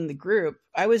girl in the group.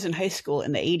 I was in high school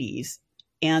in the 80s,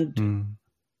 and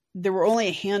there were only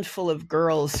a handful of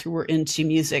girls who were into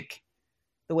music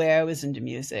the way I was into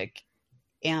music.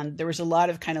 And there was a lot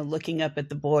of kind of looking up at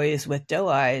the boys with doe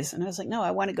eyes. And I was like, no,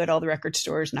 I want to go to all the record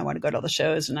stores and I want to go to all the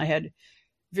shows. And I had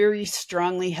very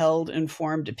strongly held,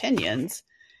 informed opinions.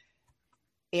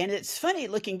 And it's funny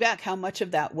looking back how much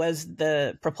of that was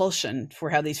the propulsion for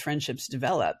how these friendships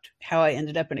developed, how I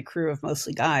ended up in a crew of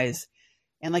mostly guys.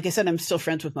 And like I said, I'm still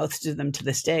friends with most of them to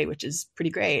this day, which is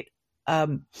pretty great.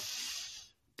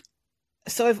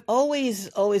 So I've always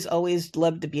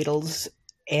loved the Beatles,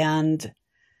 and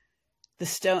the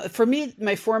Stone. For me,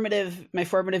 my formative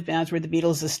bands were the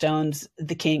Beatles, the Stones,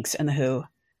 the Kinks, and the Who.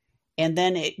 And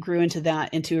then it grew into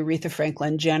Aretha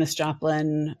Franklin, Janis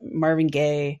Joplin, Marvin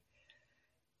Gaye.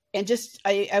 And just,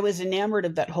 I was enamored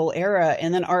of that whole era.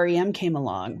 And then REM came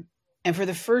along. And for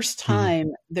the first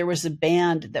time, there was a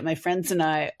band that my friends and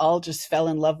I all just fell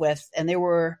in love with. And they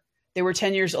were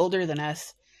 10 years older than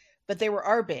us, but they were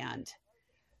our band.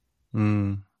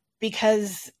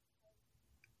 Because,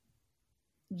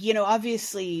 you know,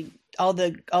 obviously all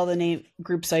the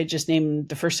groups I just named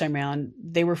the first time around,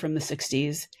 they were from the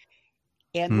 60s.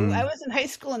 And when I was in high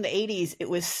school in the 80s, it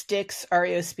was Styx,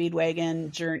 REO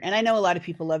Speedwagon, Journey. And I know a lot of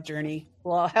people love Journey.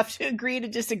 Well, I'll have to agree to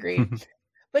disagree.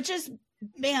 But just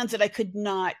bands that I could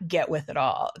not get with at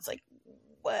all. It's like,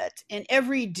 what? And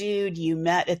every dude you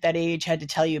met at that age had to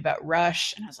tell you about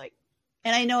Rush. And I was like,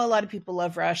 and I know a lot of people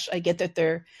love Rush. I get that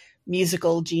they're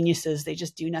musical geniuses. They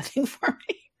just do nothing for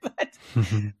me. But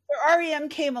REM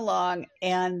came along,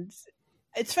 and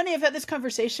it's funny. I've had this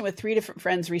conversation with 3 different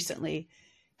friends recently,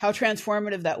 how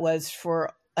transformative that was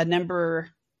for a number,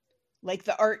 like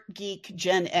the art geek,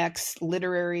 Gen X,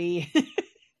 literary,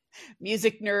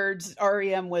 music nerds.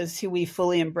 REM was who we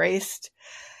fully embraced.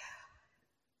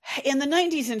 In the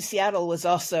 90s in Seattle was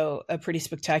also a pretty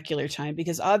spectacular time,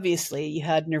 because obviously you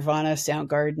had Nirvana,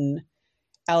 Soundgarden,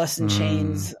 Alice in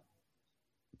Chains,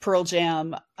 Pearl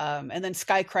Jam, and then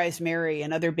Sky Cries Mary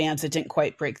and other bands that didn't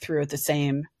quite break through at the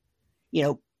same, you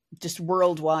know, just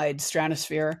worldwide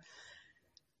stratosphere.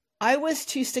 I was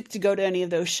too sick to go to any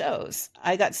of those shows.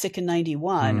 I got sick in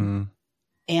 91.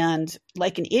 And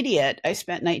like an idiot, I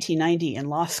spent 1990 in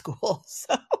law school.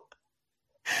 So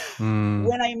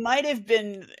when I might have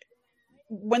been,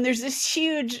 when there's this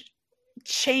huge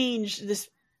change, this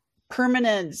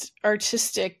permanent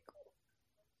artistic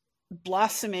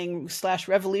blossoming /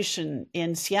 revolution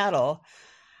in Seattle,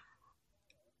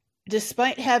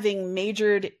 despite having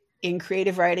majored in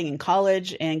creative writing in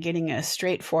college and getting a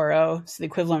straight 4.0, so the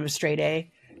equivalent of a straight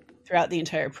A throughout the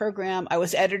entire program, I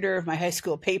was editor of my high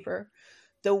school paper.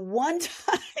 The one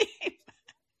time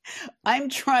I'm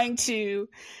trying to,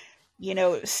 you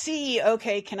know, see,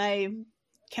 okay, can I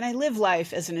live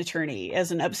life as an attorney,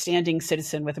 as an upstanding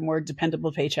citizen with a more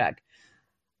dependable paycheck?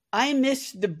 I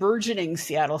missed the burgeoning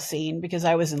Seattle scene because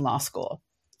I was in law school.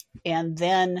 And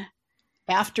then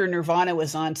after Nirvana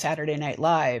was on Saturday Night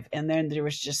Live, and then there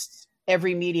was just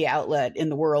every media outlet in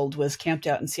the world was camped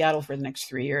out in Seattle for the next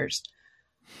 3 years.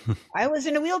 I was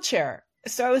in a wheelchair,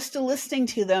 so I was still listening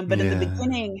to them. But in the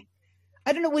beginning,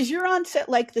 I don't know, was your onset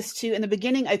like this too? In the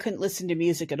beginning, I couldn't listen to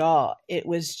music at all. It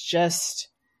was just,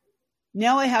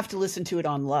 now I have to listen to it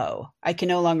on low. I can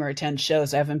no longer attend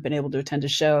shows. I haven't been able to attend a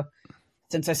show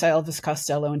since I saw Elvis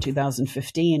Costello in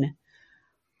 2015.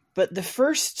 But the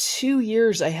first 2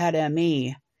 years I had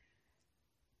ME,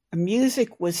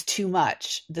 music was too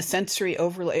much. The sensory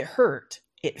overload, it hurt.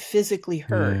 It physically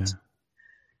hurt. Yeah.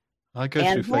 I go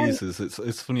through phases.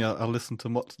 It's funny. I'll listen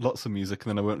to lots of music, and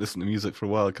then I won't listen to music for a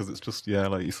while because it's just,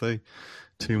 like you say,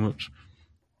 too much.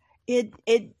 And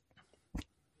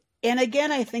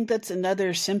again, I think that's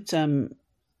another symptom.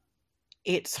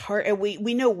 It's hard. And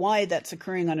we know why that's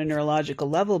occurring on a neurological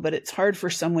level, but it's hard for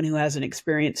someone who hasn't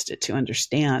experienced it to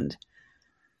understand.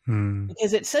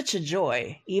 Because it's such a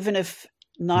joy, even if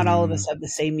not all of us have the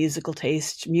same musical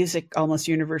taste. Music almost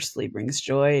universally brings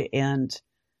joy and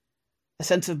a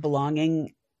sense of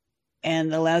belonging,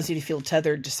 and allows you to feel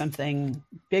tethered to something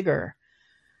bigger.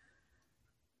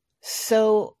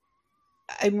 So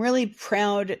I'm really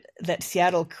proud that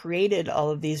Seattle created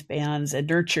all of these bands and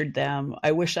nurtured them.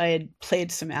 I wish I had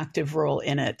played some active role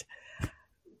in it.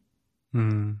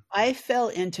 I fell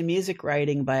into music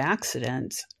writing by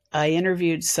accident. I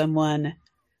interviewed someone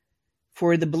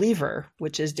for The Believer,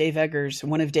 which is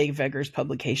one of Dave Eggers'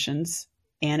 publications,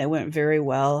 and it went very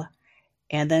well.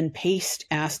 And then Paste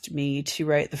asked me to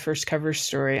write the first cover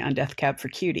story on Death Cab for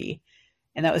Cutie.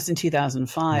 And that was in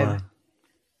 2005. Wow.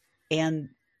 And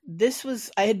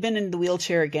I had been in the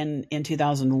wheelchair again in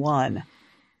 2001.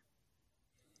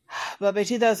 But by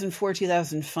 2004,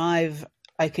 2005,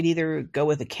 I could either go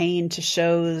with a cane to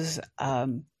shows.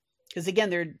 Because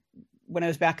again, when I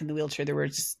was back in the wheelchair, there were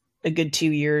just a good 2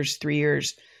 years, 3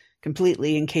 years,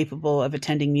 completely incapable of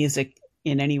attending music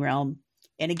in any realm.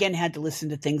 And again, had to listen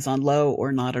to things on low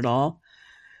or not at all.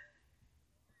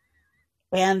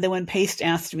 And then when Paste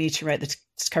asked me to write the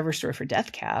cover story for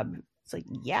Death Cab, It's like,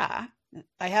 yeah,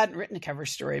 I hadn't written a cover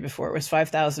story before. It was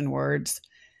 5,000 words.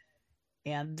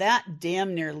 And that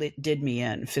damn nearly did me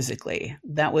in physically.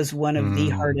 That was one of the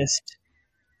hardest.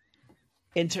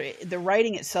 The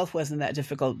writing itself wasn't that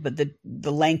difficult, but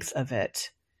the length of it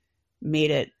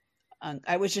made it.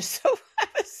 I was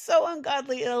so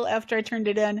ungodly ill after I turned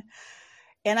it in.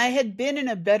 And I had been in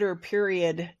a better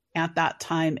period at that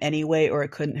time anyway, or I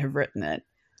couldn't have written it.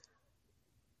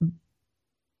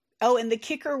 Oh, and the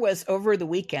kicker was over the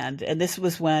weekend, and this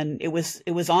was when it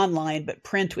was online, but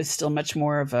print was still much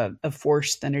more of a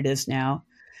force than it is now.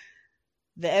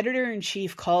 The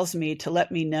editor-in-chief calls me to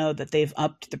let me know that they've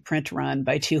upped the print run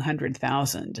by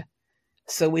 200,000.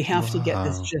 So we have to get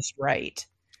this just right.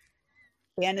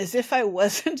 And as if I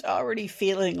wasn't already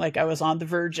feeling like I was on the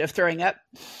verge of throwing up,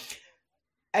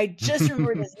 I just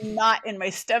remember this knot in my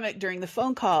stomach during the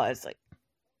phone call. I was like,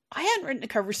 I hadn't written a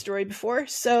cover story before,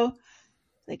 so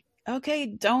like, okay,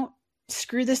 don't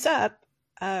screw this up.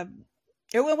 It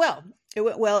went well. It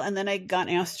went well, and then I got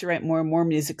asked to write more and more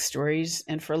music stories.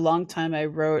 And for a long time, I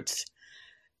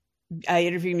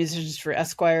interviewed musicians for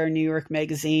Esquire, New York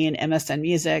Magazine, MSN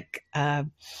Music.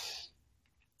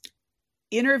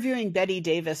 Interviewing Betty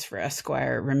Davis for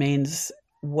Esquire remains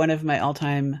one of my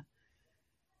all-time.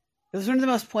 It was one of the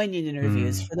most poignant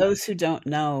interviews. For those who don't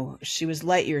know, she was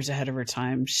light years ahead of her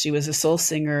time. She was a soul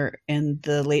singer in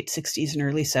the late 60s and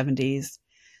early 70s.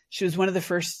 She was one of the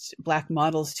first Black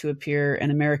models to appear in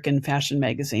American fashion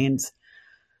magazines.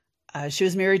 She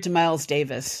was married to Miles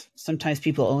Davis. Sometimes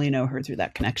people only know her through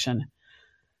that connection.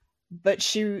 But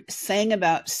she sang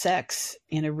about sex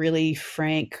in a really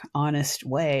frank, honest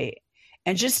way,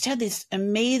 and just had this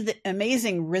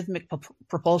amazing rhythmic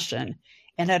propulsion,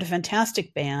 and had a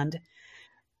fantastic band.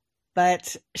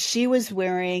 But she was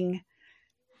wearing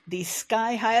these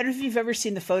sky-high, I don't know if you've ever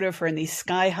seen the photo of her in these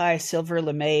sky-high silver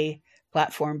lame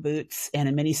platform boots and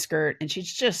a mini skirt, and she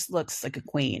just looks like a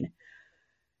queen.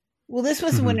 Well, this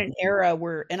was when an era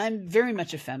where, and I'm very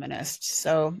much a feminist,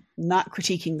 so not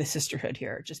critiquing the sisterhood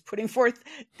here, just putting forth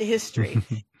the history.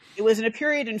 It was in a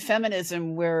period in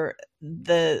feminism where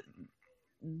the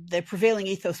prevailing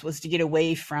ethos was to get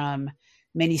away from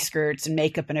mini skirts and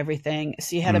makeup and everything.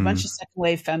 So you had a bunch of second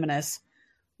wave feminists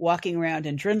walking around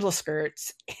in drindle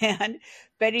skirts, and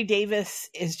Betty Davis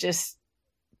is just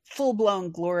full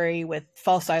blown glory with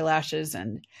false eyelashes.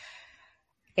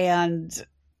 And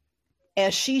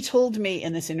as she told me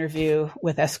in this interview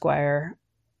with Esquire,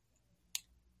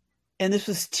 and this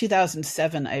was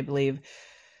 2007, I believe,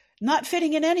 not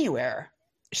fitting in anywhere.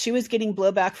 She was getting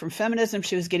blowback from feminism.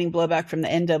 She was getting blowback from the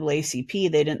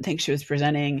NAACP. They didn't think she was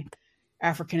presenting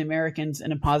African Americans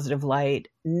in a positive light.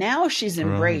 Now she's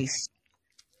embraced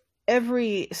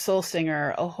every soul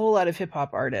singer, a whole lot of hip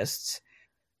hop artists.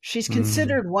 She's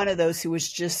considered one of those who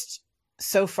was just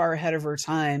so far ahead of her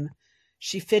time.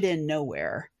 She fit in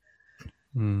nowhere,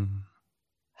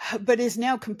 but is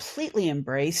now completely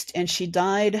embraced. And she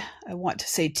died, I want to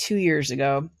say 2 years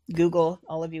ago. Google,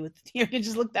 all of you, you can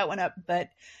just look that one up. But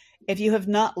if you have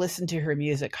not listened to her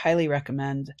music, highly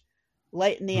recommend.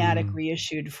 Light in the Attic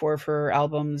reissued 4 of her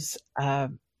albums. They're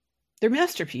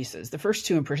masterpieces, the first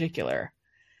 2 in particular.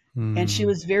 And she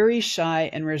was very shy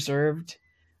and reserved,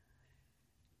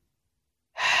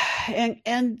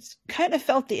 and kind of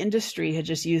felt the industry had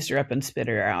just used her up and spit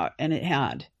her out. And it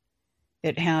had,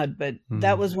 but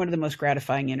that was one of the most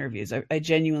gratifying interviews. I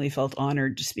genuinely felt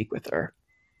honored to speak with her.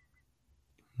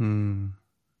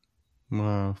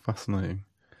 Wow, fascinating.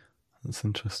 That's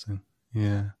interesting.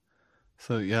 Yeah.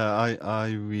 So yeah,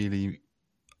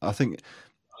 I think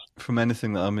from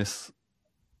anything that I miss,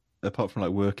 apart from like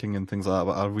working and things like that,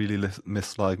 but I really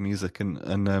miss live music, and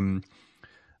I'm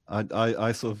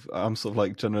sort of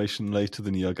like generation later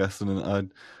than you, I guess,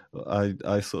 and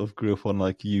I sort of grew up on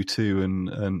like U2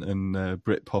 and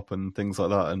Britpop and things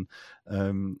like that,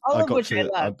 and I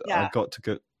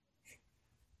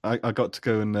got to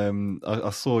go and I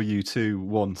saw U2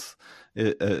 once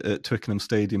at Twickenham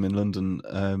Stadium in London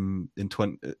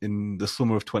in the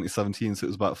summer of 2017. So it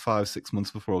was about 5-6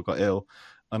 months before I got ill,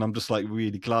 and I'm just like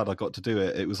really glad I got to do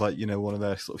it. It was like, you know, one of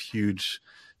their sort of huge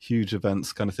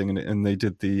events kind of thing, and they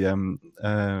did the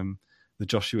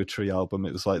Joshua Tree album.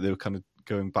 It was like they were kind of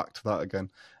going back to that again,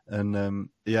 and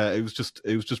yeah, it was just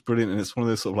brilliant. And it's one of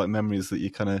those sort of like memories that you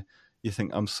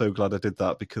think, I'm so glad I did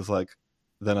that, because like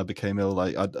then I became ill.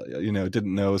 Like I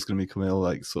didn't know I was going to become ill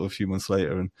like sort of a few months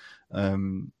later,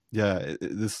 and yeah,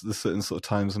 there's certain sort of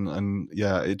times, and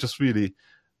yeah, it just really,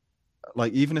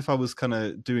 like, even if I was kind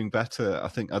of doing better, I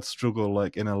think I'd struggle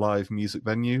like in a live music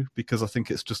venue, because I think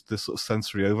it's just this sort of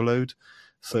sensory overload.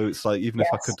 So it's like, even if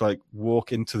I could like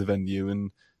walk into the venue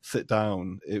and sit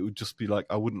down, it would just be like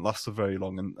I wouldn't last for very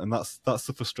long, and that's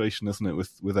the frustration, isn't it,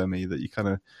 with ME, that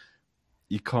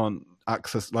you can't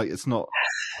access, like, it's not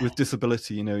with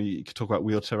disability, you could talk about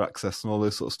wheelchair access and all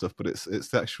those sort of stuff, but it's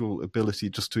the actual ability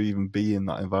just to even be in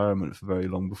that environment for very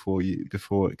long before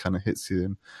it kind of hits you,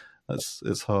 and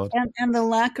it's hard. And the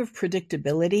lack of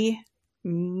predictability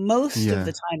most of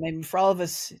the time. I mean, for all of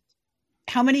us,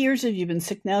 how many years have you been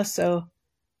sick now? So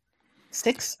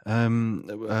 6?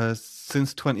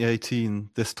 Since 2018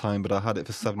 this time, but I had it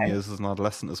for 7 years as an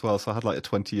adolescent as well, so I had like a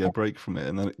 20-year break from it,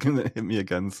 and then it hit me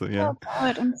again, so yeah. Oh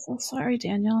God, I'm so sorry,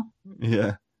 Daniel.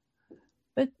 Yeah.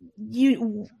 But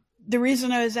the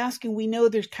reason I was asking, we know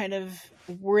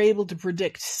we're able to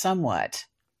predict somewhat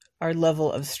our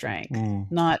level of strength,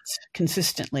 not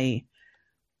consistently,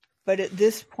 but at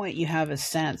this point you have a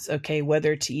sense, okay,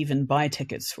 whether to even buy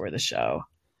tickets for the show.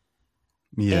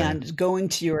 Yeah. And going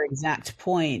to your exact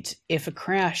point, if a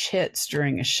crash hits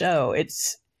during a show,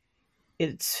 it's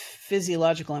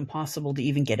physiological impossible to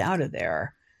even get out of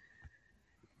there.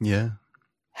 Yeah.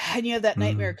 And you have that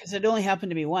nightmare, because it only happened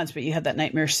to me once, but you have that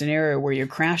nightmare scenario where you're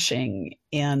crashing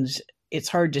and it's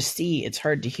hard to see, it's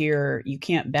hard to hear, you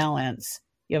can't balance,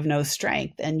 you have no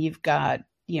strength, and you've got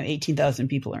 18,000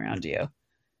 people around you.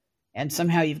 And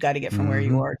somehow you've got to get from where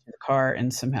you are to the car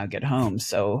and somehow get home.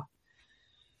 So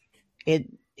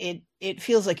it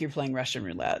feels like you're playing Russian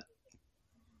roulette.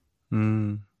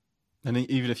 And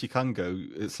even if you can go,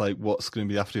 it's like, what's going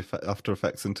to be after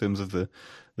effects in terms of the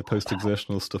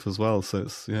post-exertional stuff as well. So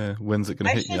it's, when's it going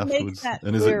to hit you afterwards?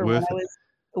 And is it worth it?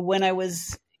 When I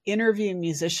was interviewing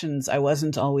musicians, I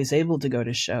wasn't always able to go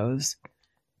to shows.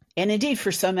 And indeed,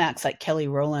 for some acts like Kelly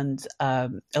Rowland,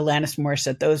 Alanis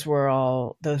Morissette, those were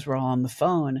all on the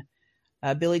phone.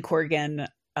 Billy Corgan,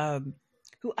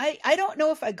 who I don't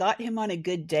know if I got him on a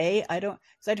good day. Because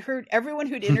I'd heard everyone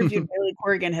who'd interviewed Billy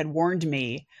Corgan had warned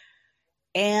me,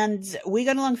 and we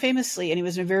got along famously, and he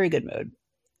was in a very good mood.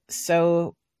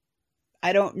 So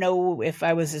I don't know if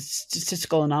I was a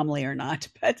statistical anomaly or not,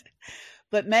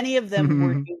 but many of them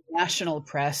were doing national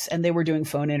press, and they were doing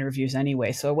phone interviews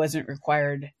anyway. So I wasn't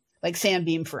required, like Sam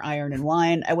Beam for Iron and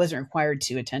Wine, I wasn't required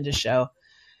to attend a show.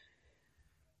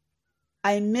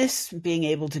 I miss being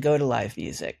able to go to live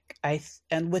music.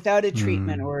 And without a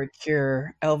treatment or a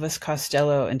cure, Elvis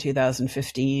Costello in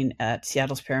 2015 at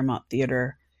Seattle's Paramount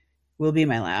Theater will be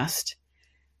my last.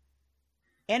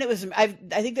 And I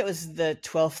think that was the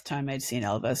 12th time I'd seen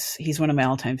Elvis. He's one of my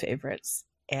all-time favorites.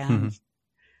 And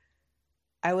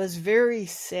I was very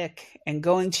sick, and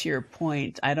going to your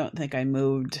point, I don't think I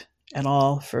moved at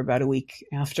all for about a week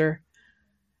after.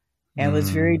 I was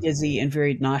very dizzy and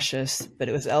very nauseous, but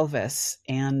it was Elvis.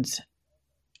 And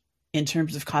in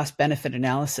terms of cost benefit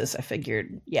analysis, I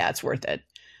figured, it's worth it.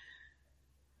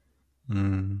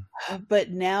 But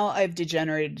now I've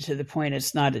degenerated to the point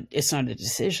it's not a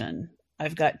decision.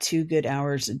 I've got 2 good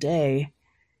hours a day,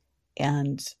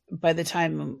 and by the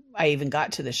time I even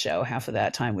got to the show, half of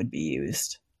that time would be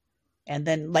used. And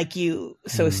then, like you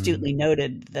so astutely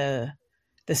noted, the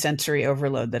sensory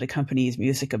overload that accompanies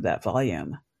music of that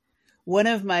volume. One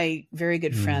of my very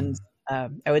good friends, I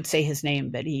would say his name,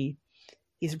 but he's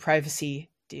a privacy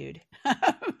dude.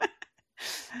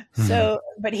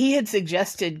 But he had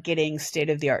suggested getting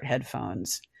state-of-the-art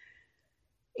headphones,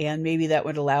 and maybe that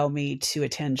would allow me to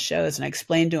attend shows. And I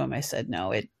explained to him, I said,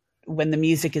 no, when the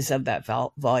music is of that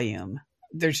volume,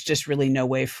 there's just really no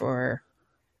way for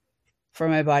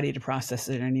my body to process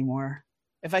it anymore.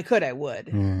 If I could, I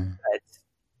would.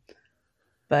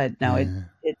 But no,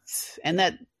 it's, and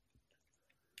that,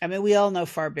 I mean, we all know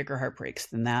far bigger heartbreaks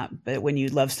than that, but when you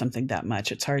love something that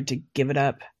much, it's hard to give it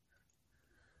up.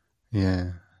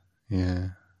 Yeah.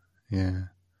 And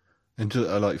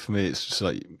just, for me, it's just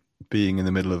like being in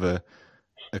the middle of a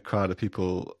crowd of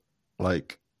people,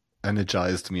 like,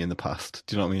 energized me in the past.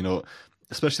 Do you know what I mean? Or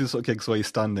especially the sort of gigs where you're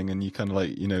standing and you kind of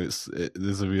like,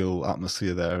 there's a real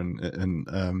atmosphere there,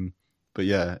 but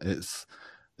yeah, it's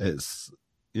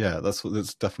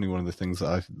that's definitely one of the things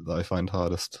that I find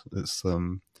hardest. It's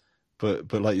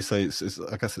but like you say, it's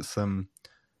I guess it's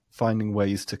finding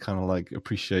ways to kind of like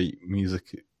appreciate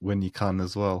music when you can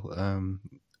as well,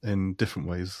 in different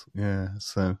ways. Yeah.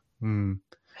 So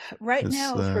right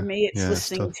now for me, it's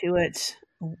listening to it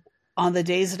on the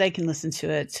days that I can listen to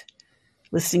it,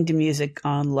 listening to music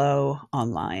on low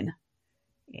online,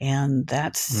 and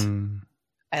that's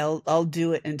I'll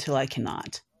do it until I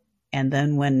cannot, and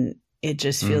then when it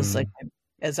just feels like,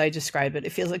 as I describe it,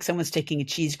 it feels like someone's taking a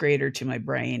cheese grater to my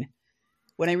brain.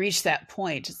 When I reach that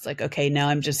point, it's like, okay, now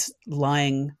I'm just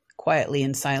lying quietly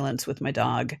in silence with my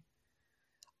dog.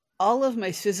 All of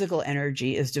my physical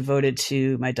energy is devoted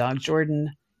to my dog,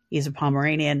 Jordan, He's a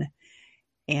Pomeranian.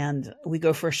 And we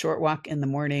go for a short walk in the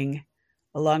morning,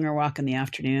 a longer walk in the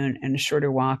afternoon, and a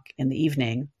shorter walk in the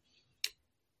evening.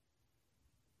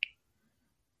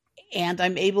 And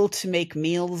I'm able to make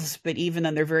meals, but even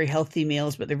then they're very healthy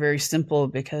meals, but they're very simple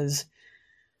because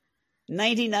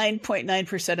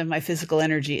 99.9% of my physical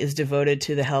energy is devoted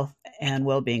to the health and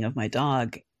well-being of my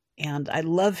dog. And I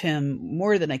love him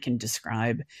more than I can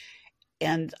describe.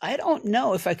 And I don't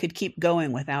know if I could keep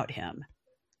going without him.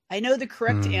 I know the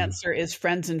correct answer is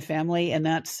friends and family, and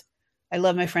I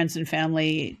love my friends and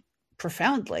family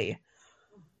profoundly.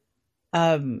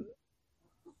 A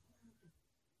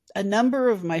number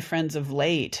of my friends of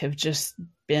late have just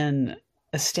been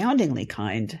astoundingly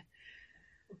kind.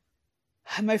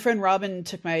 My friend Robin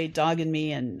took my dog and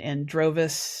me and drove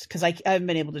us, because I haven't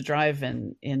been able to drive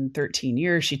in 13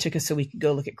 years. She took us so we could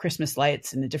go look at Christmas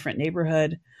lights in a different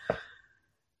neighborhood.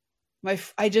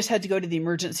 I just had to go to the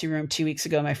emergency room 2 weeks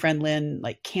ago. My friend Lynn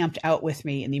camped out with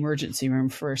me in the emergency room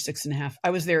for 6.5.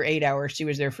 I was there 8 hours. She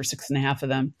was there for 6.5 of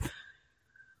them.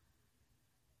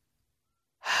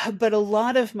 But a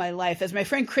lot of my life, as my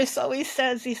friend Chris always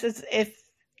says, he says,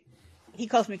 he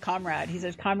calls me comrade. He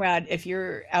says, comrade, if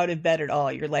you're out of bed at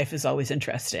all, your life is always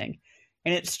interesting.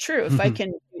 And it's true. If I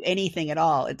can do anything at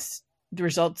all, it's the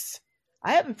results.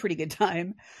 I have a pretty good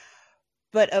time.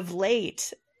 But of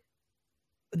late,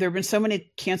 there have been so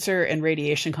many cancer and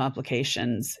radiation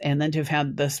complications, and then to have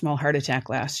had the small heart attack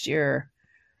last year,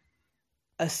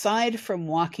 aside from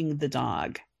walking the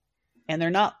dog, and they're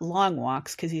not long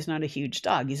walks because he's not a huge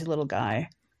dog, he's a little guy,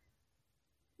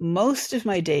 most of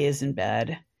my day is in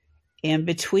bed. And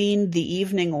between the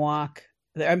afternoon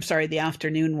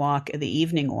walk and the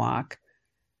evening walk,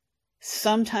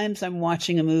 sometimes I'm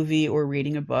watching a movie or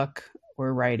reading a book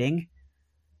or writing.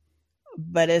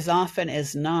 But as often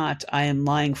as not, I am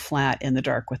lying flat in the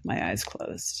dark with my eyes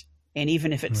closed. And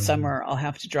even if it's summer, I'll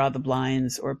have to draw the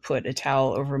blinds or put a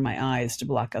towel over my eyes to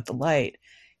block out the light,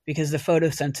 because the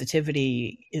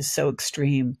photosensitivity is so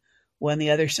extreme when the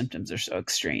other symptoms are so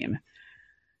extreme.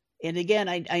 And again,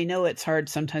 I know it's hard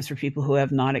sometimes for people who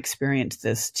have not experienced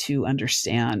this to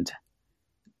understand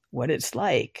what it's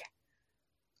like.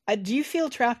 Do you feel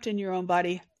trapped in your own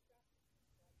body?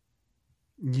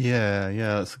 Yeah,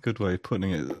 that's a good way of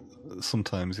putting it.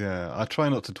 Sometimes, yeah. I try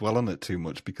not to dwell on it too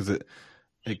much because it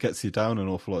gets you down an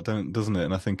awful lot, doesn't it?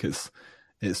 And I think it's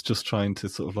just trying to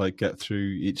sort of get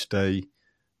through each day,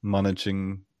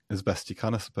 managing as best you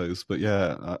can, I suppose. But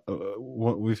yeah,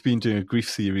 we've been doing a grief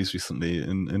series recently,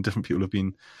 and different people have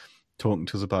been talking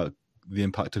to us about the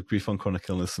impact of grief on chronic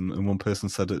illness. And one person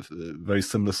said a very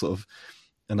similar sort of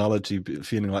analogy,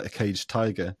 feeling like a caged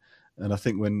tiger. And I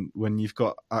think when you've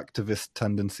got activist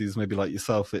tendencies, maybe like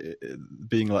yourself,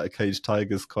 being like a caged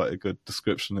tiger is quite a good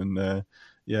description. And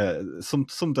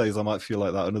some days I might feel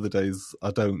like that, and other days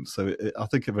I don't. So I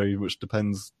think it very much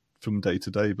depends from day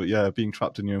to day. But yeah, being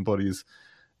trapped in your own body is,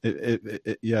 I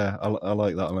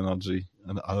like that analogy.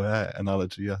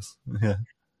 Analogy, yes, yeah.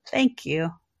 Thank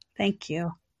you. I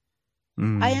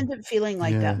end up feeling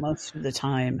like that most of the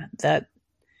time. That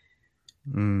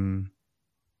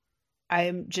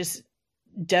I'm just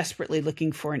desperately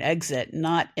looking for an exit,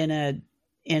 not in an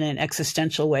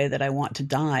existential way that I want to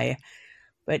die,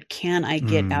 but can I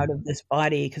get out of this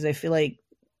body? Because I feel like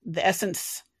the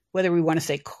essence, whether we want to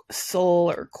say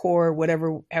soul or core,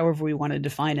 however we want to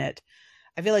define it,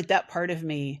 I feel like that part of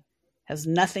me has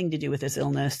nothing to do with this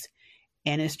illness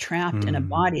and is trapped in a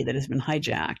body that has been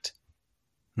hijacked.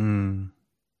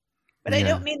 But I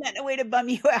don't mean that in a way to bum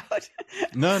you out.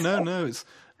 No.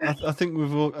 I think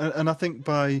we've all, and I think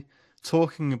by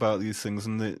talking about these things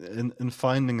and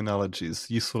finding analogies,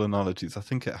 useful analogies, I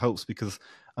think it helps because,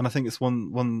 and I think it's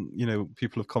one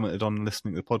people have commented on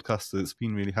listening to the podcast that it's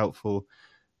been really helpful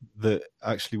that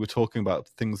actually we're talking about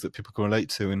things that people can relate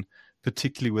to, and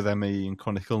particularly with ME and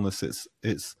chronic illness,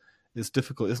 it's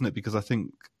difficult, isn't it? Because I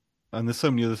think, and there's so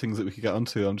many other things that we could get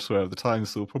onto. I'm just aware of the time,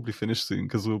 so we'll probably finish soon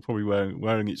because we'll probably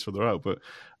wearing each other out. But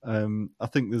I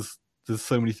think there's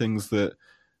so many things that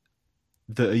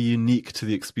are unique to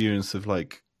the experience of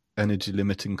energy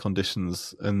limiting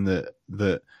conditions, and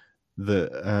that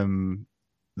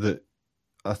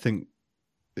I think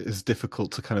is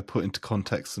difficult to kind of put into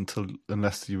context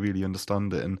unless you really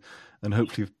understand it. And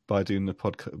hopefully by doing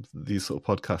these sort of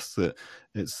podcasts, that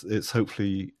it's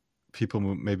hopefully people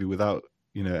maybe without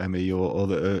ME or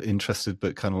that are interested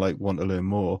but kind of want to learn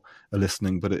more are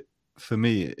listening. But for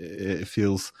me it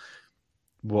feels,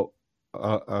 what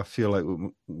I feel like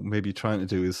what maybe trying to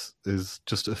do is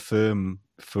just affirm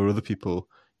for other people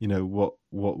what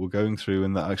we're going through,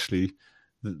 and that actually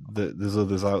that there's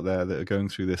others out there that are going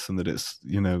through this, and that it's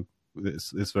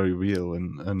it's very real,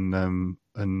 and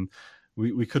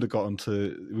we could have gotten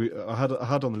to. I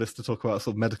had on the list to talk about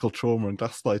sort of medical trauma and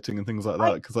gaslighting and things like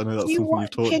that, because I know that's something you've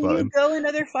talked about. Can you go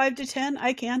another 5 to 10?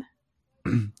 I can.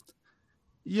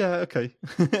 Yeah, okay.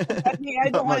 I mean, I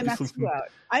don't want to mess you out.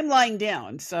 I'm lying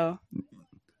down, so.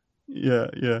 Yeah.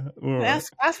 All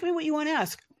ask me what you want to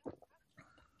ask.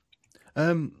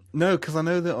 No, because I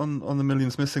know that on the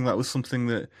Millions Missing, that was something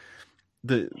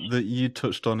that you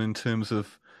touched on in terms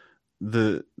of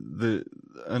and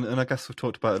I guess we've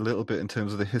talked about it a little bit in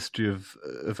terms of the history of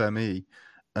ME,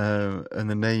 and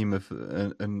the name of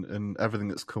and everything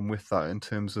that's come with that in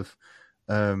terms of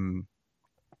the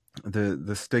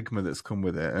stigma that's come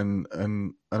with it,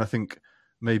 and I think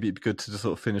maybe it'd be good to just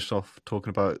sort of finish off talking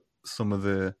about some of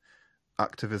the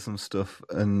activism stuff.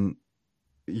 And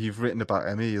you've written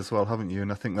about ME as well, haven't you?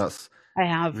 And I think that's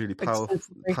really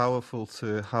powerful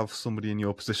to have somebody in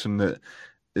your position that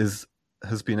has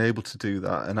been able to do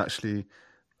that and actually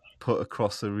put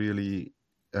across a really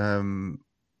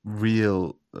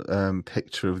real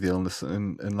picture of the illness,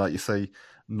 and like you say,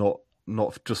 not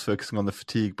just focusing on the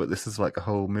fatigue, but this is like a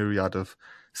whole myriad of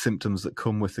symptoms that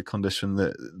come with the condition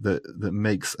that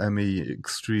makes ME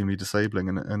extremely disabling.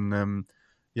 And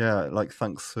yeah, like,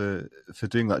 thanks for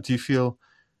doing that. Do you feel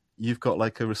you've got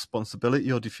like a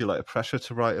responsibility, or do you feel like a pressure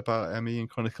to write about ME and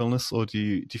chronic illness, or do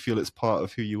you feel it's part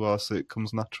of who you are, so it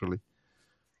comes naturally?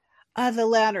 The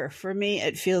latter. For me,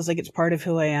 it feels like it's part of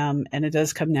who I am, and it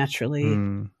does come naturally.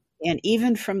 And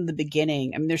even from the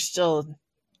beginning, I mean, there's still,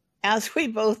 as we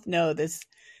both know, this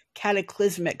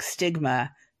cataclysmic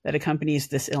stigma that accompanies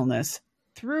this illness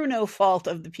through no fault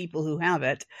of the people who have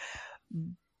it.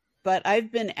 But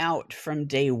I've been out from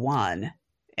day one.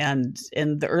 And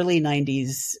in the early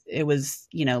 90s, it was,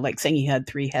 like saying you had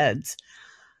 3 heads.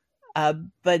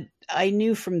 But I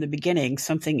knew from the beginning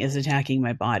something is attacking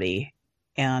my body.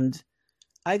 And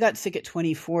I got sick at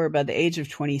 24. By the age of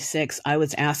 26, I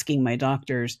was asking my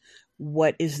doctors,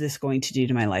 what is this going to do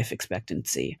to my life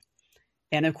expectancy?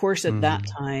 And of course, at that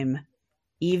time,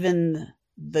 even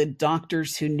the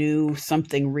doctors who knew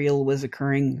something real was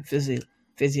occurring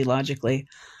physiologically,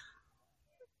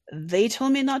 they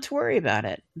told me not to worry about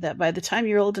it, that by the time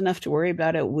you're old enough to worry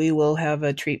about it, we will have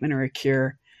a treatment or a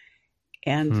cure.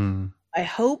 And I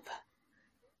hope,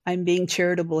 I'm being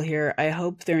charitable here, I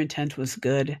hope their intent was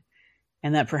good,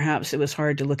 and that perhaps it was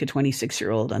hard to look a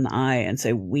 26-year-old in the eye and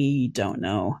say, we don't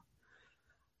know.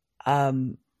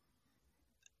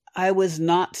 I was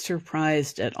not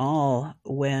surprised at all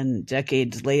when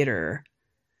decades later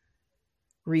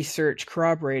research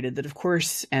corroborated that, of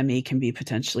course, ME can be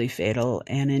potentially fatal.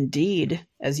 And indeed,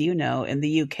 as you know, in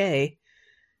the UK,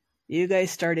 you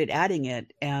guys started adding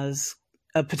it as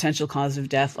a potential cause of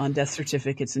death on death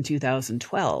certificates in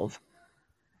 2012.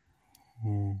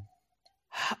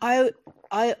 I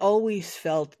always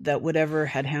felt that whatever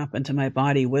had happened to my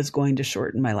body was going to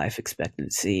shorten my life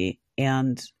expectancy.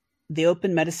 And the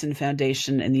Open Medicine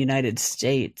Foundation in the United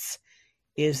States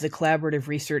is the collaborative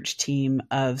research team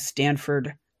of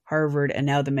Stanford, Harvard, and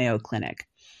now the Mayo Clinic.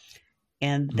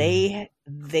 And they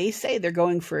say they're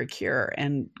going for a cure,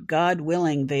 and God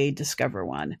willing, they discover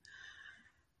one.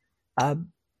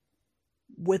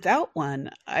 Without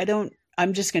one,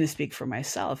 I'm just going to speak for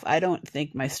myself. I don't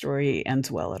think my story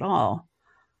ends well at all.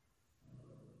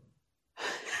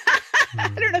 I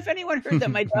don't know if anyone heard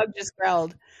that my dog just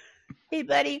growled. Hey,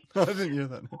 buddy. I didn't hear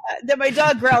that. That my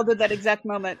dog growled at that exact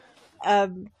moment. Hi,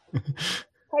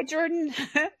 Jordan.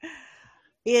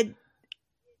 It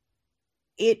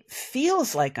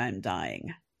feels like I'm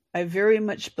dying. I very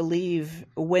much believe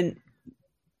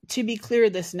to be clear,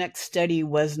 this next study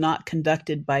was not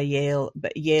conducted by Yale,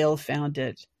 but Yale found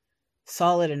it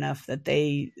solid enough that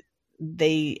they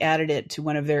added it to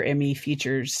one of their ME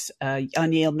features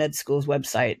on Yale Med School's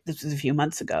website. This was a few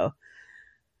months ago.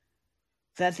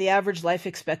 That the average life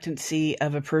expectancy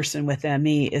of a person with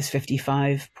ME is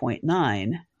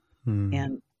 55.9.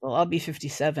 And well, I'll be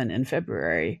 57 in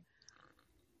February.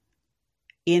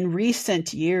 In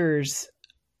recent years,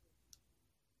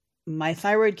 my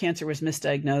thyroid cancer was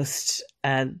misdiagnosed.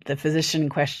 The physician in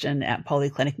question at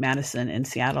Polyclinic Madison in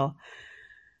Seattle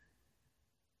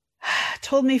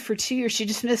told me for 2 years she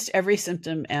dismissed every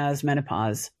symptom as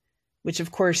menopause, which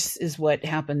of course is what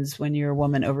happens when you're a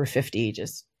woman over 50.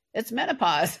 It's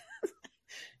menopause.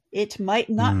 It might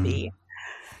not be.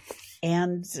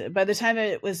 And by the time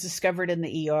it was discovered in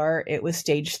the ER, it was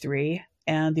stage 3.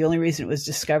 And the only reason it was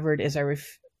discovered is I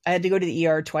had to go to the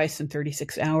ER twice in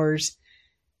 36 hours.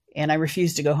 And I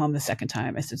refused to go home the second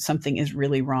time. I said, something is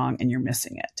really wrong and you're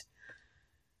missing it.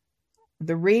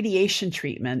 The radiation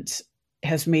treatment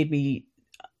has made me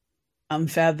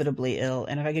unfathomably ill.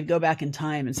 And if I could go back in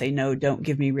time and say, no, don't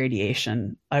give me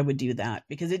radiation, I would do that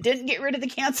because it didn't get rid of the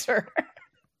cancer.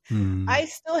 I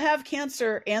still have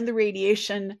cancer, and the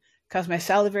radiation caused my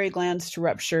salivary glands to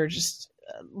rupture, just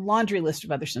a laundry list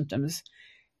of other symptoms.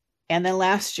 And then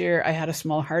last year I had a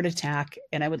small heart attack,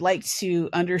 and I would like to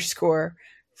underscore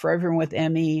for everyone with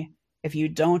ME, if you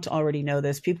don't already know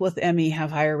this, people with ME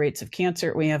have higher rates of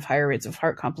cancer. We have higher rates of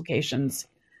heart complications.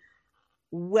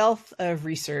 Wealth of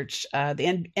research.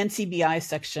 The NCBI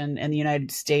section in the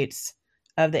United States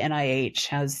of the NIH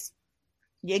has,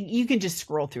 you can just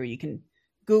scroll through, you can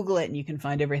Google it and you can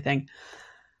find everything.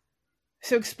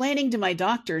 So explaining to my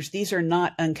doctors, these are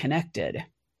not unconnected,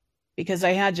 because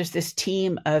I had just this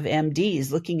team of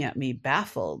MDs looking at me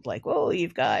baffled, like, whoa,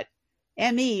 you've got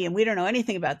ME and we don't know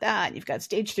anything about that. You've got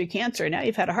stage 3 cancer. Now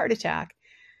you've had a heart attack.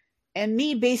 And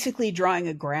me basically drawing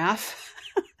a graph,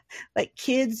 like,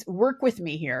 kids, work with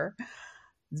me here.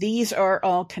 These are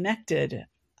all connected.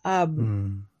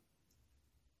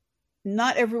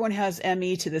 Not everyone has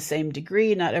ME to the same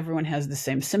degree. Not everyone has the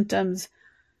same symptoms.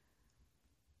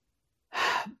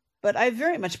 But I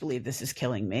very much believe this is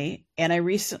killing me. And I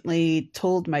recently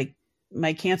told my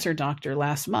cancer doctor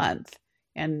last month,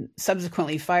 and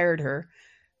subsequently fired her,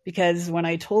 because when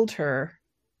I told her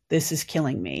this is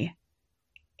killing me,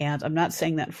 and I'm not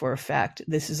saying that for a fact,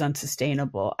 this is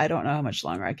unsustainable. I don't know how much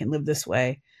longer I can live this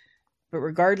way. But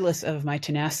regardless of my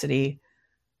tenacity,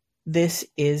 this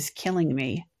is killing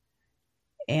me.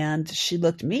 And she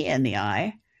looked me in the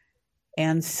eye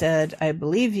and said, I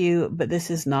believe you, but this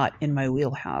is not in my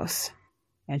wheelhouse.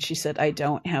 And she said, I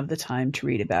don't have the time to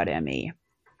read about ME.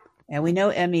 And we know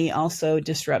ME also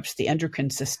disrupts the endocrine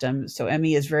system. So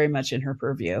ME is very much in her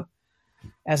purview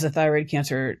as a thyroid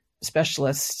cancer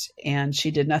specialist, and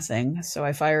she did nothing. So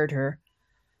I fired her.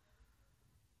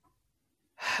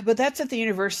 But that's at the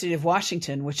University of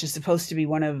Washington, which is supposed to be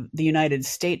one of the United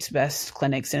States' best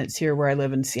clinics, and it's here where I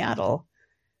live in Seattle.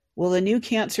 Well, the new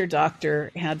cancer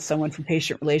doctor had someone from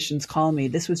patient relations call me.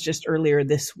 This was just earlier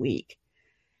this week.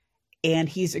 And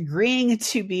he's agreeing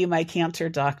to be my cancer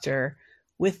doctor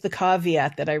with the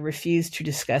caveat that I refuse to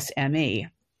discuss ME.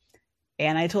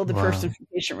 And I told the person from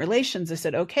patient relations, I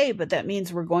said, okay, but that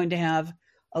means we're going to have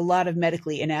a lot of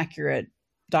medically inaccurate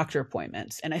doctor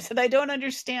appointments. And I said, I don't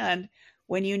understand,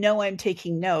 when you know I'm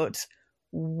taking notes,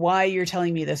 why you're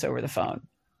telling me this over the phone.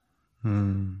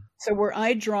 So where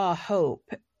I draw hope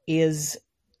is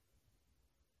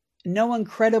no one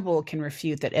credible can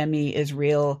refute that ME is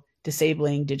real,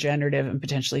 disabling, degenerative, and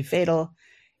potentially fatal.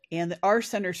 And our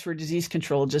Centers for Disease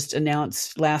Control just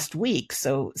announced last week,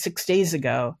 so 6 days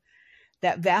ago,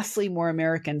 that vastly more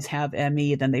Americans have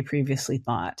ME than they previously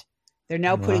thought. They're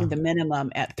now putting the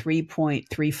minimum at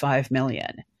 3.35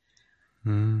 million,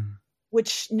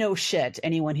 which, no shit,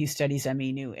 anyone who studies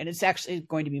ME knew. And it's actually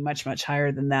going to be much, much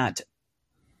higher than that.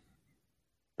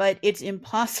 But it's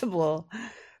impossible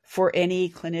for any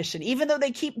clinician, even though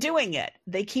they keep doing it.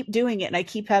 And I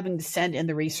keep having to send in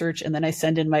the research, and then I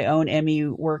send in my own ME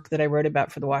work that I wrote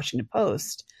about for the Washington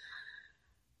Post.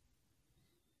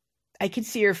 I can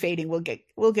see her fading. We'll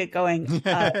get going.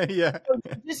 Yeah. So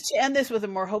just to end this with a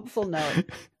more hopeful note,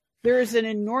 there is an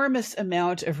enormous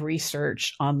amount of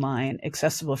research online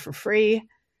accessible for free.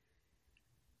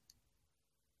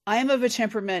 I am of a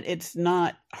temperament, it's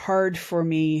not hard for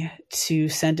me to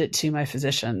send it to my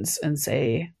physicians and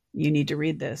say, you need to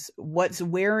read this. What's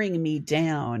wearing me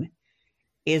down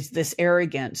is this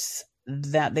arrogance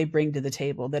that they bring to the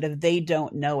table, that if they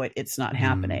don't know it, it's not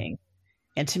happening.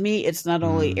 And to me, it's not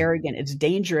only arrogant, it's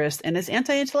dangerous, and it's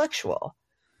anti-intellectual.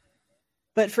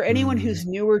 But for anyone who's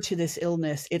newer to this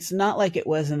illness, it's not like it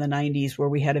was in the 90s where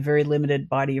we had a very limited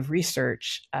body of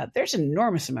research. There's an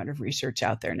enormous amount of research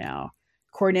out there now.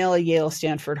 Cornell, Yale,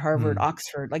 Stanford, Harvard,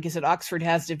 Oxford. Like I said, Oxford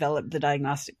has developed the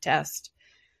diagnostic test.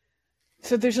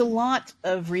 So there's a lot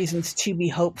of reasons to be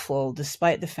hopeful,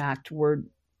 despite the fact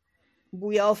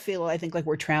we all feel, I think, like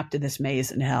we're trapped in this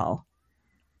maze in hell.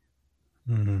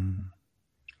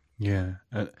 Yeah.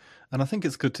 And I think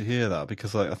it's good to hear that,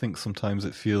 because I think sometimes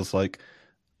it feels like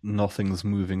nothing's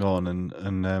moving on.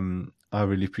 And I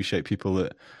really appreciate people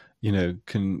that,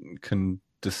 can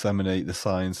disseminate the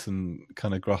science and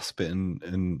kind of grasp it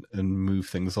and move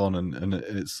things on. And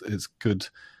it's good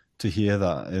to hear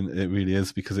that. And it really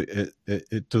is, because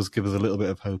it does give us a little bit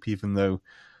of hope, even though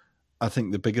I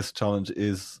think the biggest challenge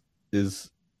is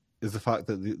the fact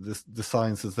that the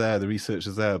science is there, the research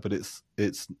is there, but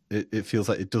it feels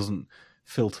like it doesn't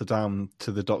filter down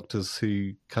to the doctors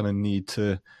who kind of need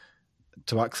to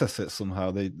access it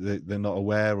somehow. They're not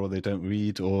aware, or they don't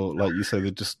read, or like you say,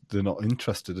 they're not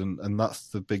interested, and that's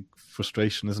the big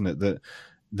frustration, isn't it? That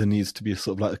there needs to be a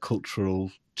sort of like a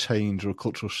cultural change or a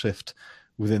cultural shift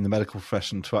within the medical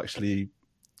profession to actually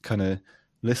kind of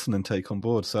listen and take on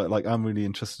board. So like I'm really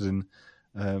interested in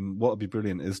what would be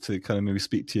brilliant is to kind of maybe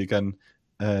speak to you again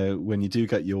when you do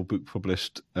get your book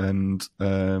published, and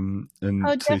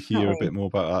to hear a bit more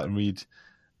about that and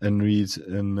read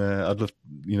and I'd love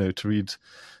to read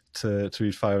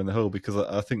Fire in the Hole, because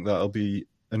I think that'll be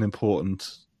an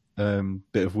important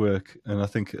bit of work, and I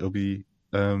think it'll be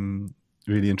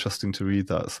really interesting to read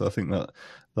that. So I think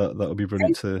that'll be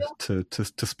brilliant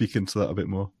to speak into that a bit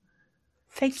more.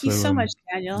 Thank you so much,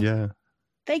 Daniel. Yeah.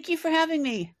 Thank you for having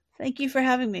me.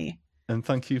 And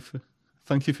thank you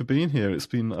for being here.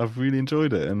 I've really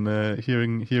enjoyed it, and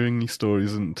hearing your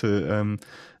stories and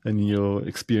your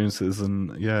experiences,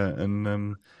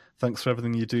 and thanks for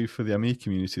everything you do for the ME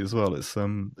community as well. It's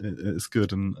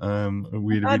good, and I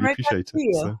really appreciate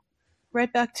it. So.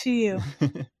 Right back to you.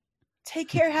 Take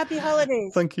care. Happy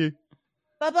holidays. Thank you.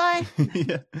 Bye-bye.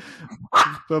 Yeah.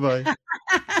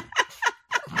 Bye-bye.